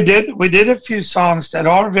 You know, we did a few songs that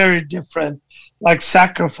are very different, like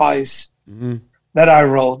Sacrifice, that I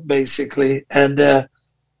wrote basically, and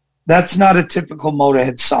that's not a typical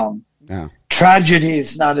Motorhead song. No. Tragedy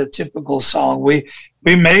is not a typical song. We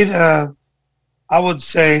made I would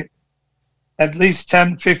say at least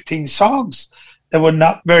 10, 15 songs that were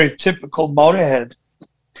not very typical Motorhead.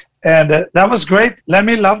 And that was great.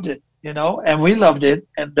 Lemmy loved it, you know, and we loved it.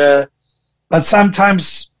 And but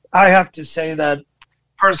sometimes I have to say that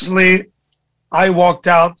personally, I walked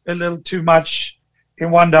out a little too much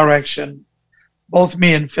in one direction, both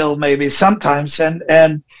me and Phil maybe sometimes.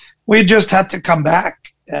 And we just had to come back.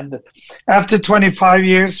 And after 25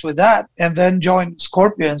 years with that and then join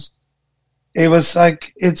Scorpions, it was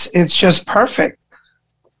like, it's just perfect,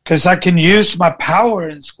 because I can use my power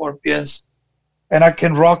in Scorpions and I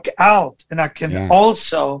can rock out, and I can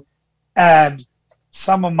also add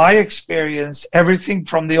some of my experience, everything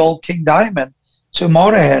from the old King Diamond to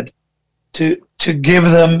Motorhead, to give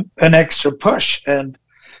them an extra push and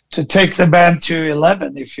to take the band to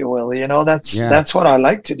 11, if you will. You know, that's what I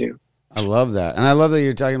like to do. I love that. And I love that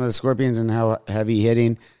you're talking about the Scorpions and how heavy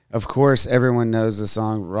hitting. Of course, everyone knows the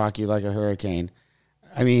song "Rock You Like a Hurricane."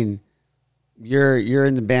 I mean, you're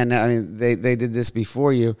in the band now. I mean, they did this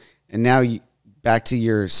before you, and now back to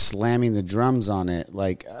your slamming the drums on it.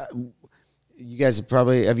 Like, you guys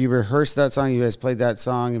have you rehearsed that song? You guys played that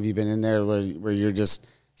song? Have you been in there where you're just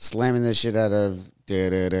slamming the shit out of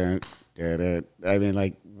da-da-da, I mean,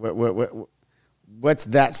 like, what's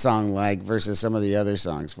that song like versus some of the other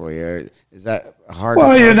songs for you? Is that hard?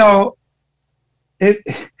 Well, you know,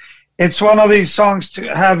 it's one of these songs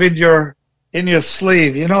to have in your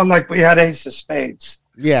sleeve, you know, like we had Ace of Spades.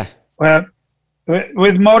 Yeah. Well,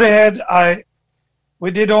 with Motorhead, we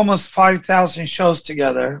did almost 5,000 shows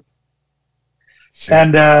together. Sure.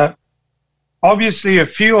 And obviously a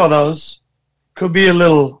few of those could be a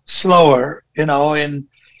little slower, you know, and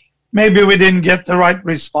maybe we didn't get the right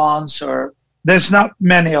response, or there's not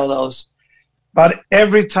many of those. But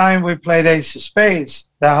every time we played Ace of Spades,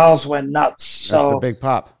 the house went nuts. That's the big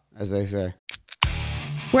pop, as they say.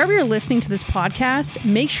 Wherever you're listening to this podcast,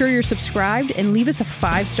 make sure you're subscribed and leave us a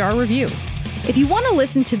 5-star review. If you want to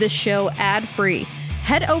listen to this show ad-free,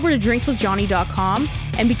 head over to drinkswithjohnny.com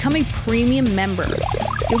and become a premium member.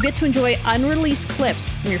 You'll get to enjoy unreleased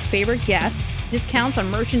clips from your favorite guests, discounts on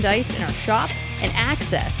merchandise in our shop, and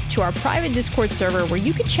access to our private Discord server where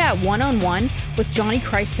you can chat one-on-one with Johnny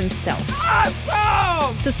Christ himself.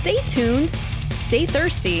 Awesome! So stay tuned, stay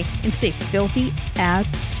thirsty, and stay filthy as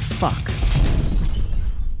fuck.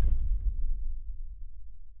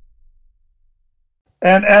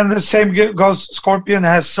 And the same goes, Scorpion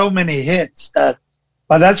has so many hits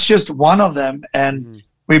but that's just one of them. And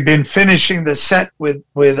we've been finishing the set with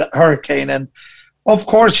Hurricane. And of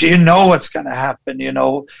course, you know what's going to happen. You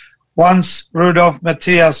know, once Rudolph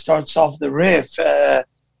Mathias starts off the riff,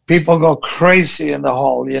 people go crazy in the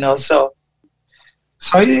hall, you know. So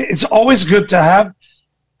it's always good to have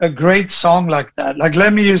a great song like that. Like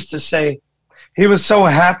Lemmy used to say, he was so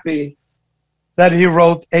happy that he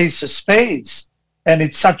wrote Ace of Spades. And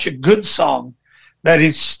it's such a good song that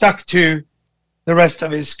he stuck to the rest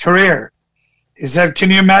of his career. He said, "Can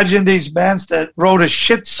you imagine these bands that wrote a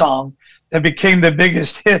shit song that became the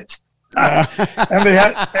biggest hit?" And they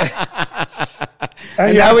had,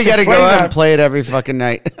 and now we got to go out and play it every fucking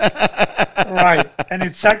night. Right. And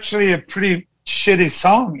it's actually a pretty shitty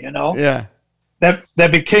song, you know? Yeah.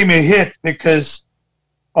 That became a hit because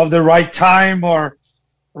of the right time or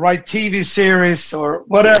right TV series or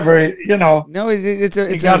whatever, you know. No, it's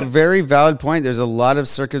a very valid point. There's a lot of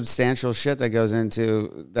circumstantial shit that goes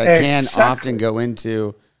into that can often go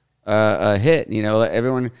into a hit. You know,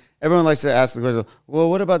 everyone likes to ask the question, well,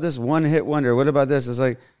 what about this one hit wonder? What about this? It's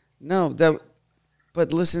like, no,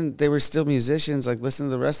 but listen, they were still musicians. Like, listen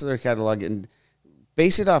to the rest of their catalog and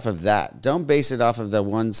base it off of that. Don't base it off of the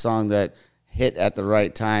one song that hit at the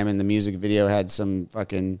right time and the music video had some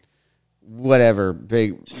fucking whatever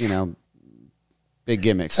big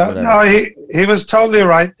gimmicks. So, no, he was totally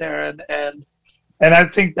right there, and I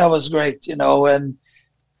think that was great, you know. And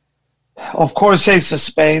of course, Ace of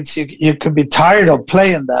Spades, you could be tired of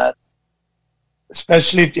playing that,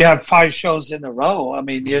 especially if you have 5 shows in a row. I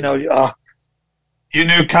mean, you know, you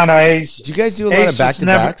knew kind of Ace. Did you guys do a lot of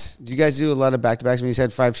back-to-backs? Did you guys do a lot of back-to-backs? When you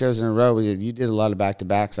said 5 shows in a row, you did a lot of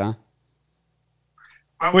back-to-backs, huh?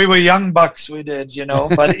 When we were young bucks, we did, you know.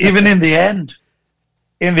 But even in the end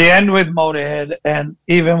with Motorhead, and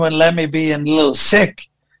even when Lemmy being a little sick,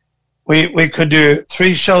 we could do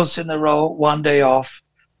 3 shows in a row, 1 day off,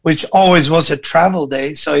 which always was a travel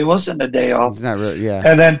day, so it wasn't a day off. It's not really, yeah.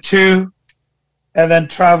 And then 2, and then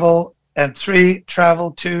travel, and 3,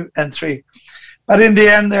 travel, 2, and 3. But in the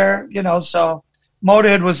end there, you know, so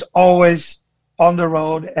Motorhead was always on the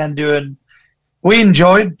road and doing, we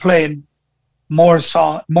enjoyed playing more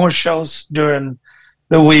shows during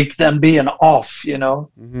the week than being off, you know.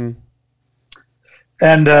 Mm-hmm.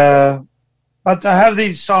 And but to have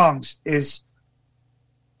these songs is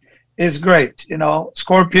great, you know.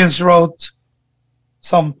 Scorpions wrote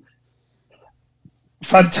some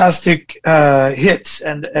fantastic hits,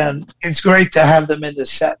 and it's great to have them in the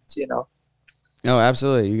set, you know. Oh,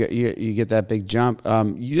 absolutely. You get that big jump.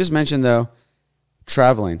 You just mentioned though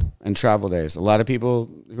traveling and travel days. A lot of people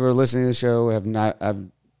who are listening to the show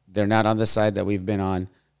they're not on the side that we've been on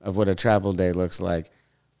of what a travel day looks like.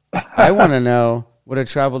 I want to know what a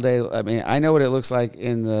travel day. I mean, I know what it looks like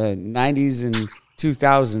in the 90s and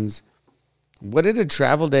 2000s. What did a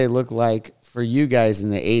travel day look like for you guys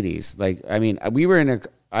in the 80s? Like, I mean, we were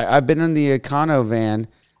I've been in the Econo van.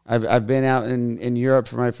 I've been out in Europe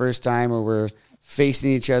for my first time where we're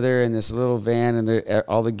facing each other in this little van and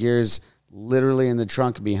all the gear's literally in the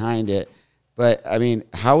trunk behind it. But I mean,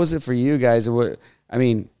 how was it for you guys?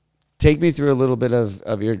 Take me through a little bit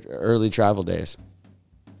of your early travel days.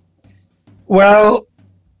 Well,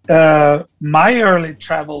 my early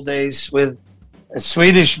travel days with a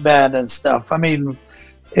Swedish band and stuff, I mean,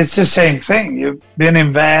 it's the same thing. You've been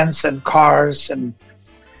in vans and cars,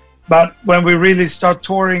 but when we really start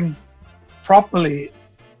touring properly,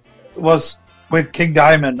 it was with King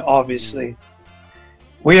Diamond, obviously.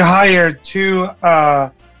 We hired 2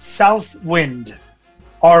 Southwind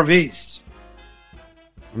RVs.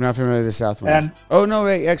 I'm not familiar with the Southwinds. Oh no,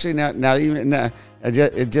 wait, actually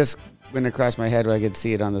it just went across my head where I could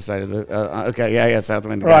see it on the side of the. Okay, yeah,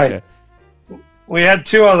 Southwind. Gotcha. Right. We had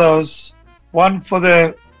 2 of those. One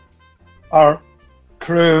for our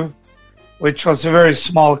crew, which was a very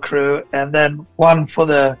small crew, and then one for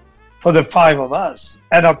the 5 of us,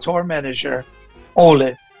 and our tour manager,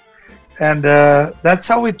 Ole. And that's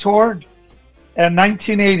how we toured. In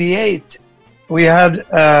 1988, we had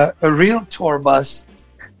a real tour bus,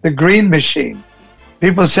 the Green Machine.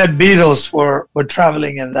 People said Beatles were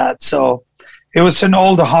traveling in that, so it was an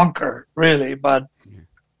old honker, really. But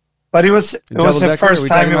it was the first time. Are we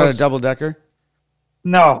talking about a double decker?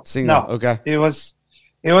 No, single. No. Okay. It was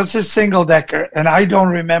a single decker, and I don't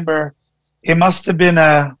remember. It must have been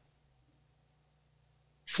a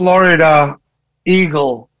Florida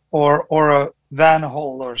Eagle or a Van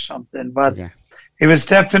Hole or something, but It was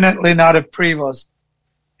definitely not a Prevost.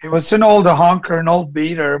 It was an old honker, an old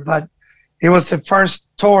beater, but it was the first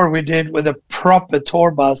tour we did with a proper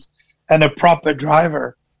tour bus and a proper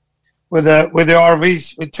driver. With the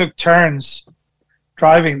RVs, we took turns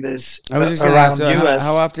driving this I was just around the US.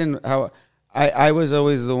 How often? I was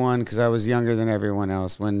always the one, because I was younger than everyone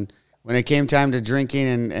else. When it came time to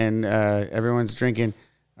drinking and everyone's drinking,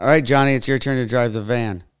 all right, Johnny, it's your turn to drive the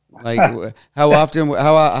van. Like, how often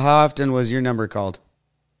was your number called?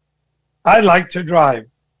 I like to drive.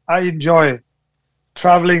 I enjoy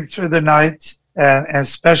traveling through the night, and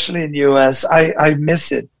especially in the US. I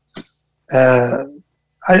miss it.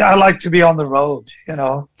 I like to be on the road, you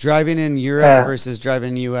know. Driving in Europe versus driving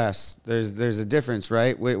in the U.S. There's a difference,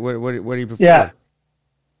 right? What do you prefer? Yeah.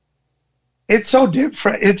 It's so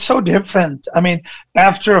different. It's so different. I mean,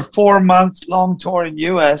 after a 4-month long tour in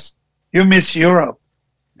U.S., you miss Europe.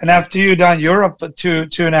 And after you've done Europe for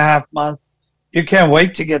 2.5 months, you can't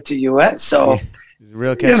wait to get to U.S. So, it's a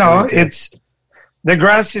real you know, it's the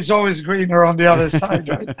grass is always greener on the other side,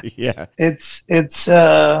 right? Yeah. It's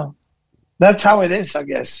that's how it is, I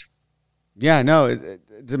guess. Yeah, no,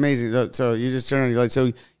 it's amazing. So you just turn on your light.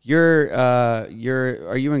 So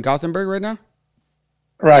are you in Gothenburg right now?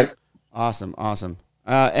 Right. Awesome.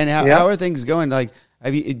 And how are things going? Like,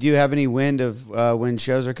 do you have any wind of when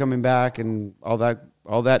shows are coming back and all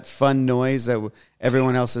that fun noise that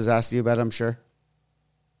everyone else has asked you about? I'm sure.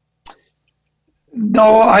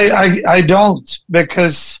 No, I don't,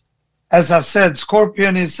 because as I said,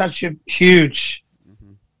 Scorpion is such a huge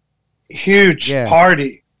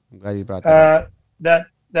party. I'm glad you brought that up.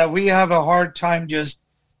 That we have a hard time just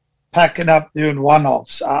packing up doing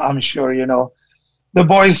one-offs. I'm sure, you know. The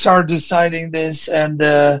boys are deciding this, and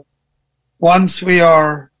I'm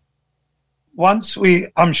sure,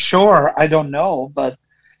 I don't know, but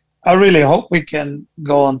I really hope we can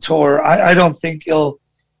go on tour. I don't think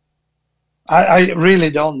I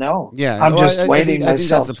really don't know. Yeah, I'm just waiting I think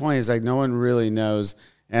myself. that's the point. Is like no one really knows,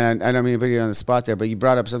 and I don't mean to put you on the spot there, but you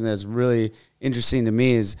brought up something that's really interesting to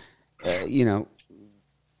me. Is you know,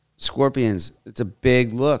 Scorpions. It's a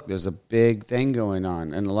big look. There's a big thing going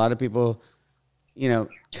on, and a lot of people, you know,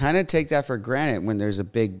 kind of take that for granted when there's a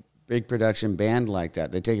big production band like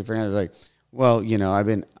that. They take it for granted. Like, well, you know, I've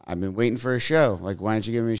been waiting for a show. Like, why don't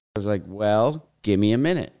you give me a show? I was like, well, give me a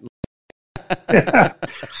minute.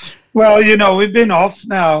 Well, you know, we've been off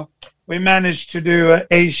now. We managed to do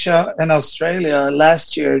Asia and Australia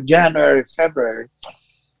last year, January, February.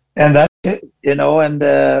 And that's it, you know, and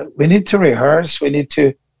we need to rehearse. We need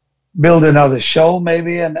to build another show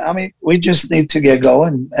maybe. And I mean, we just need to get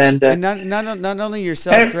going. And not only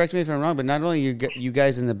yourself, correct me if I'm wrong, but not only you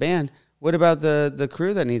guys in the band, what about the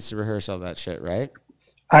crew that needs to rehearse all that shit, right?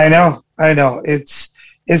 I know. It's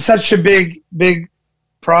such a big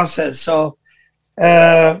process. So,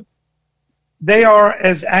 they are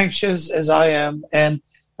as anxious as I am,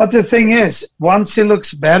 but the thing is, once it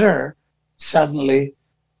looks better, suddenly,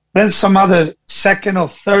 then some other second or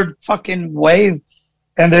third fucking wave,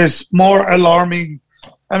 and there's more alarming.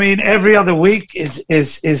 I mean, every other week is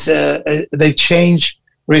they change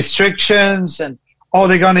restrictions, and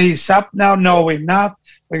they're gonna ease up now. No, we're not.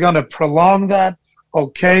 We're gonna prolong that.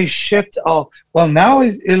 Okay, shit. Oh, well, now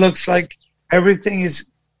it looks like everything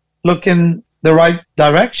is looking the right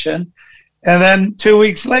direction. And then 2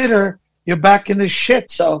 weeks later, you're back in the shit.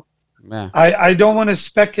 So I don't want to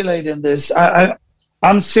speculate in this.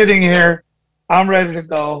 I'm sitting here. I'm ready to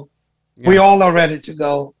go. Yeah. We all are ready to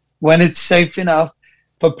go when it's safe enough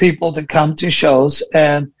for people to come to shows.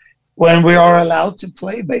 And when we are allowed to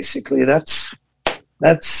play, basically, that's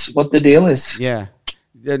what the deal is. Yeah.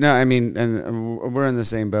 No, I mean, and we're in the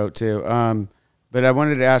same boat too. But I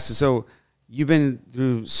wanted to ask, so you've been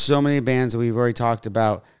through so many bands that we've already talked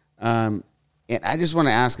about. And I just want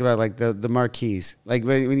to ask about like the marquees. Like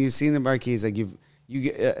when you've seen the marquees, like you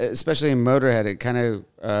especially in Motorhead, it kind of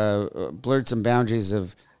blurred some boundaries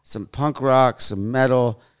of some punk rock, some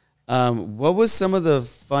metal. What was some of the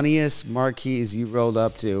funniest marquees you rolled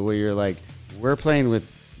up to where you're like, we're playing with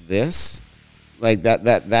this? Like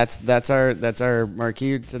that's our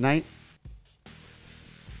marquee tonight?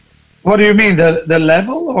 What do you mean, the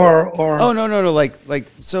level or? Oh no! Like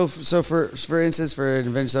so for instance, for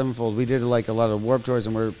Avenged Sevenfold, we did like a lot of Warped Tours,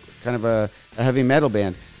 and we're kind of a heavy metal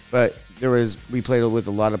band. But we played with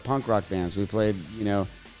a lot of punk rock bands. We played, you know,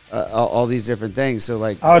 all these different things. So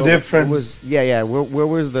like, different what was where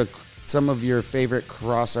was some of your favorite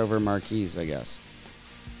crossover marquees? I guess.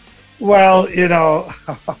 Well, you know,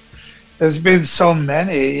 there's been so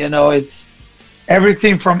many. You know, it's.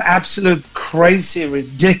 Everything from absolute crazy,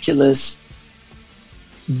 ridiculous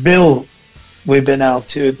bill we've been out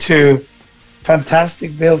to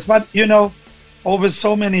fantastic bills. But, you know, over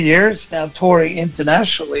so many years now touring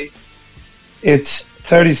internationally, it's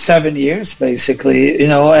 37 years basically, you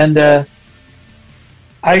know, and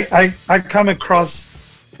I come across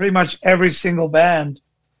pretty much every single band,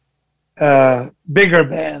 bigger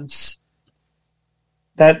bands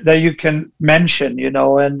that you can mention, you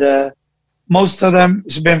know, and most of them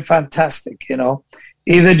has been fantastic, you know,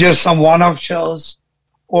 either just some one-off shows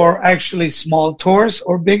or actually small tours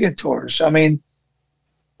or bigger tours. I mean,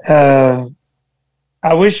 I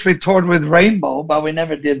wish we toured with Rainbow, but we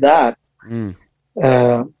never did that. And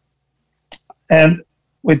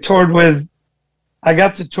we toured with I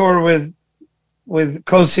got to tour with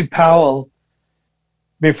Cozy Powell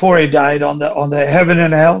before he died on the Heaven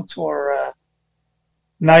and Hell tour,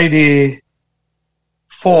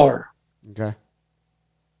 94. Okay.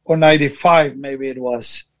 Or 95, maybe it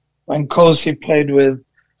was, when Cozy played with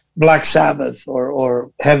Black Sabbath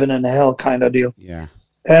or Heaven and Hell kind of deal. Yeah.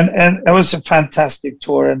 And it was a fantastic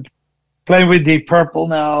tour. And playing with Deep Purple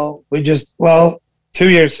now, 2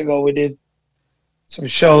 years ago we did some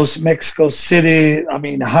shows, Mexico City,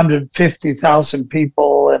 150,000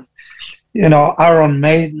 people, and, Iron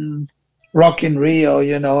Maiden, Rock in Rio,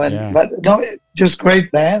 just great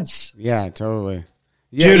bands. Yeah, totally.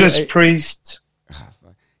 Yeah, Judas Priest.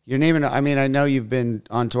 You're naming, I know you've been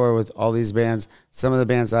on tour with all these bands. Some of the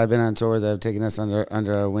bands I've been on tour that have taken us under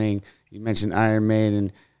our wing. You mentioned Iron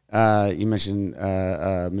Maiden. You mentioned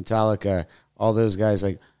Metallica. All those guys,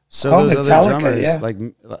 those other drummers, yeah.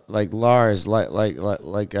 like Lars,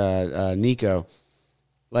 like Nico,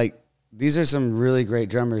 these are some really great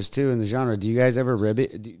drummers too in the genre. Do you guys ever rib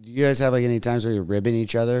it? Do you guys have any times where you're ribbing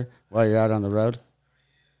each other while you're out on the road?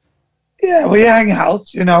 Yeah, we hang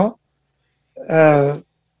out, and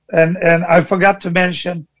I forgot to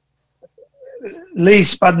mention,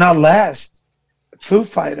 least but not last, Foo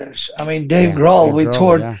Fighters. Dave Grohl. We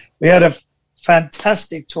toured. Yeah. We had a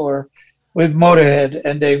fantastic tour with Motorhead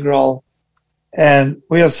and Dave Grohl, and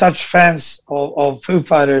we are such fans of Foo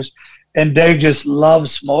Fighters. And Dave just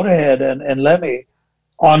loves Motorhead and Lemmy,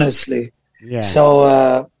 honestly. Yeah.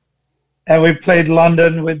 So, and we played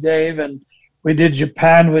London with Dave, and we did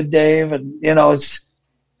Japan with Dave, and it's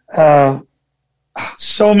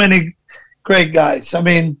so many great guys.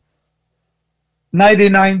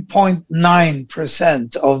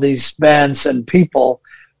 99.9% of these bands and people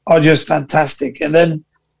are just fantastic. And then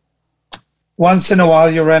once in a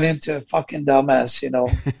while you run into a fucking dumbass,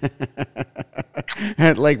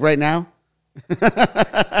 Like right now?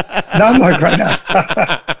 Not like right now.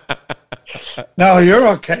 No, you're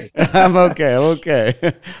okay. I'm okay. All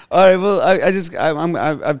right. Well,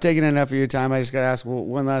 I've taken enough of your time. I just got to ask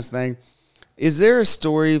one last thing. Is there a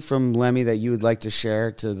story from Lemmy that you would like to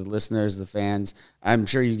share to the listeners, the fans? I'm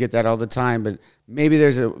sure you get that all the time, but maybe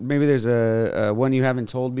there's a one you haven't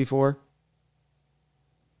told before.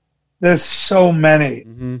 There's so many.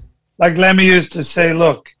 Mm-hmm. Like Lemmy used to say,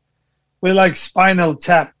 look, we're like Spinal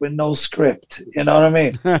Tap with no script. You know what I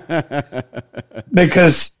mean?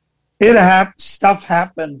 Because stuff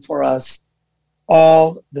happened for us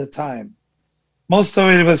all the time. Most of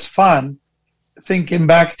it was fun, thinking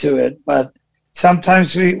back to it, but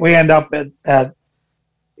sometimes we end up in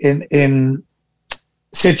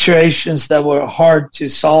situations that were hard to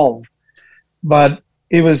solve. But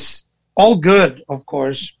it was all good, of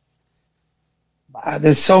course.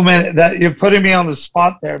 There's so many that you're putting me on the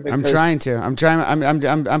spot there. Because I'm trying.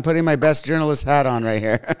 I'm putting my best journalist hat on right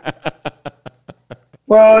here.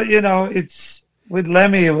 Well, it's with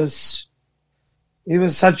Lemmy. He was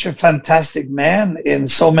such a fantastic man in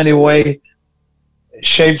so many ways,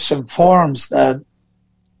 shapes and forms that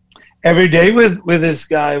every day with this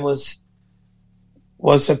guy was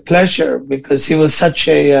a pleasure because he was such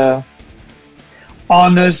a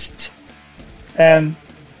honest and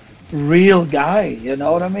real guy, you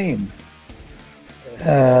know what I mean?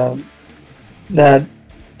 That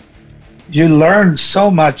you learn so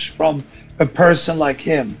much from a person like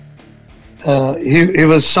him. He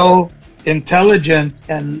was so intelligent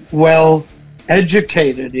and well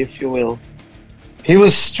educated, if you will. He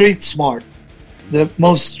was street smart, the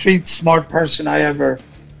most street smart person I ever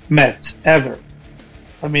met, ever.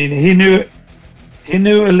 He knew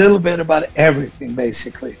a little bit about everything,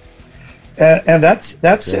 basically. And that's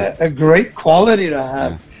a great quality to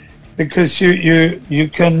have, because you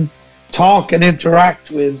can talk and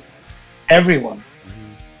interact with everyone,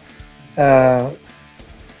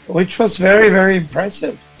 which was very, very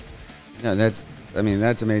impressive. No, that's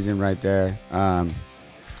amazing right there.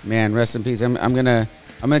 Man, rest in peace. I'm gonna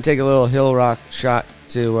take a little Hill Rock shot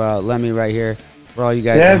to Lemmy right here for all you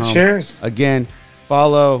guys at home. Yeah, cheers. Again,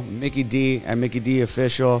 follow Mickey D at Mickey D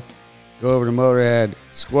Official. Go over to Motorhead,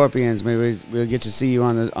 Scorpions. Maybe we'll get to see you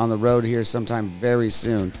on the road here sometime very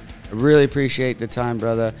soon. I really appreciate the time,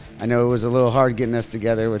 brother. I know it was a little hard getting us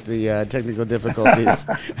together with the technical difficulties,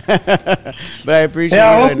 but I appreciate it.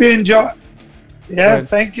 Yeah, I hope you enjoy. Yeah,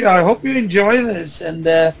 thank you. I hope you enjoy this and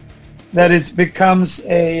that it becomes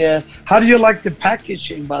a. How do you like the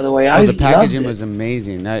packaging, by the way? The packaging was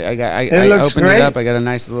amazing. I opened it up. I got a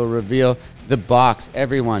nice little reveal. The box,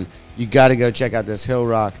 everyone, you got to go check out this Hill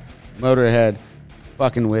Rock Motorhead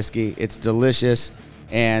fucking whiskey. It's delicious.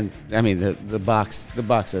 And the box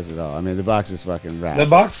says it all. The box is fucking rad. The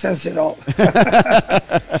box says it all.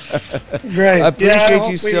 Great. I appreciate Yeah,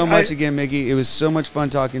 you so much again, Mickey. It was so much fun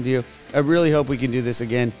talking to you. I really hope we can do this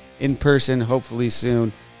again in person, hopefully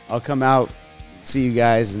soon. I'll come out, see you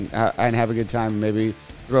guys, and have a good time. Maybe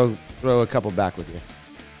throw a couple back with you.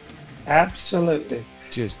 Absolutely.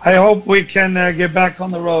 Cheers. I hope we can get back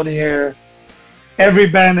on the road here. Every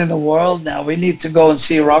band in the world now, we need to go and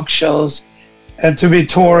see rock shows and to be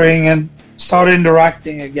touring and start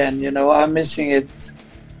interacting again. You know, I'm missing it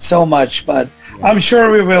so much, but I'm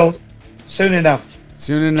sure we will soon enough.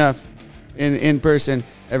 Soon enough. In person.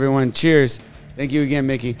 Everyone, cheers. Thank you again,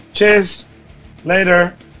 Mickey. Cheers.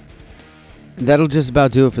 Later. That'll just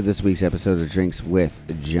about do it for this week's episode of Drinks with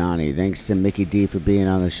Johnny. Thanks to Mickey D for being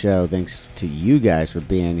on the show. Thanks to you guys for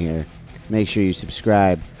being here. Make sure you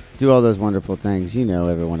subscribe. Do all those wonderful things. You know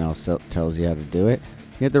everyone else tells you how to do it.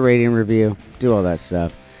 Hit the rating review. Do all that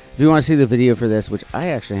stuff. If you want to see the video for this, which I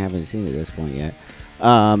actually haven't seen at this point yet,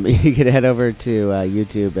 you can head over to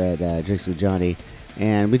YouTube at Drinks with Johnny.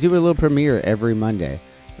 And we do a little premiere every Monday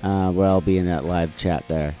where I'll be in that live chat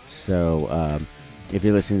there. So if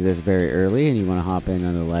you're listening to this very early and you want to hop in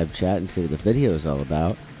on the live chat and see what the video is all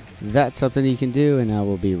about, that's something you can do, and I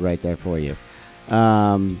will be right there for you.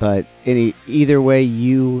 But either way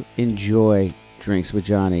you enjoy Drinks with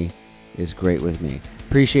Johnny is great with me.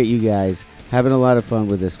 Appreciate you guys having a lot of fun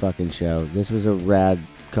with this fucking show. This was a rad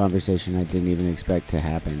conversation I didn't even expect to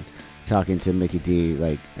happen. Talking to Mickey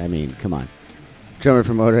D, come on. Drummer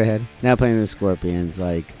from Motorhead, now playing the Scorpions.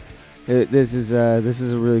 This is a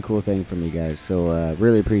really cool thing for me, guys. So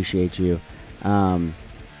really appreciate you.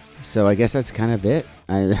 So I guess that's kind of it.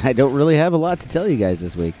 I don't really have a lot to tell you guys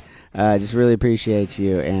this week. Just really appreciate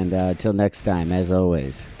you, and until next time, as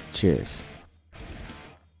always, cheers.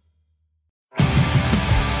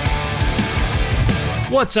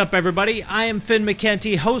 What's up, everybody? I am Finn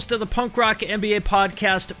McKenty, host of the Punk Rock MBA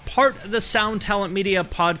podcast, part of the Sound Talent Media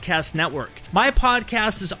podcast network. My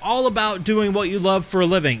podcast is all about doing what you love for a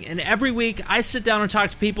living, and every week I sit down and talk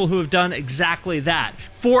to people who have done exactly that.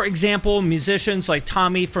 For example, musicians like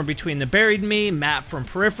Tommy from Between the Buried and Me, Matt from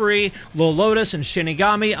Periphery, Lil Lotus and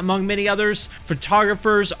Shinigami, among many others,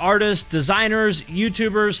 photographers, artists, designers,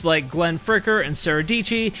 YouTubers like Glenn Fricker and Sarah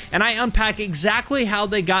Dici, and I unpack exactly how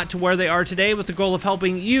they got to where they are today with the goal of helping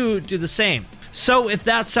you do the same. So if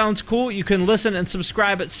that sounds cool, you can listen and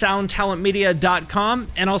subscribe at soundtalentmedia.com,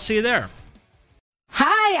 and I'll see you there.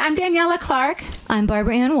 Hi, I'm Daniela Clark. I'm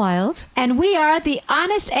Barbara Ann Wild. And we are the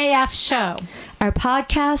Honest AF Show. Our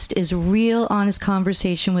podcast is real, honest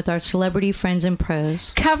conversation with our celebrity friends and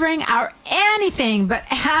pros. Covering our anything but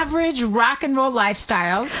average rock and roll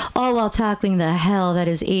lifestyles. All while tackling the hell that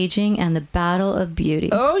is aging and the battle of beauty.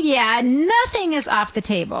 Oh yeah, nothing is off the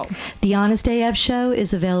table. The Honest AF Show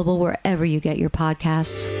is available wherever you get your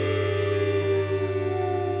podcasts.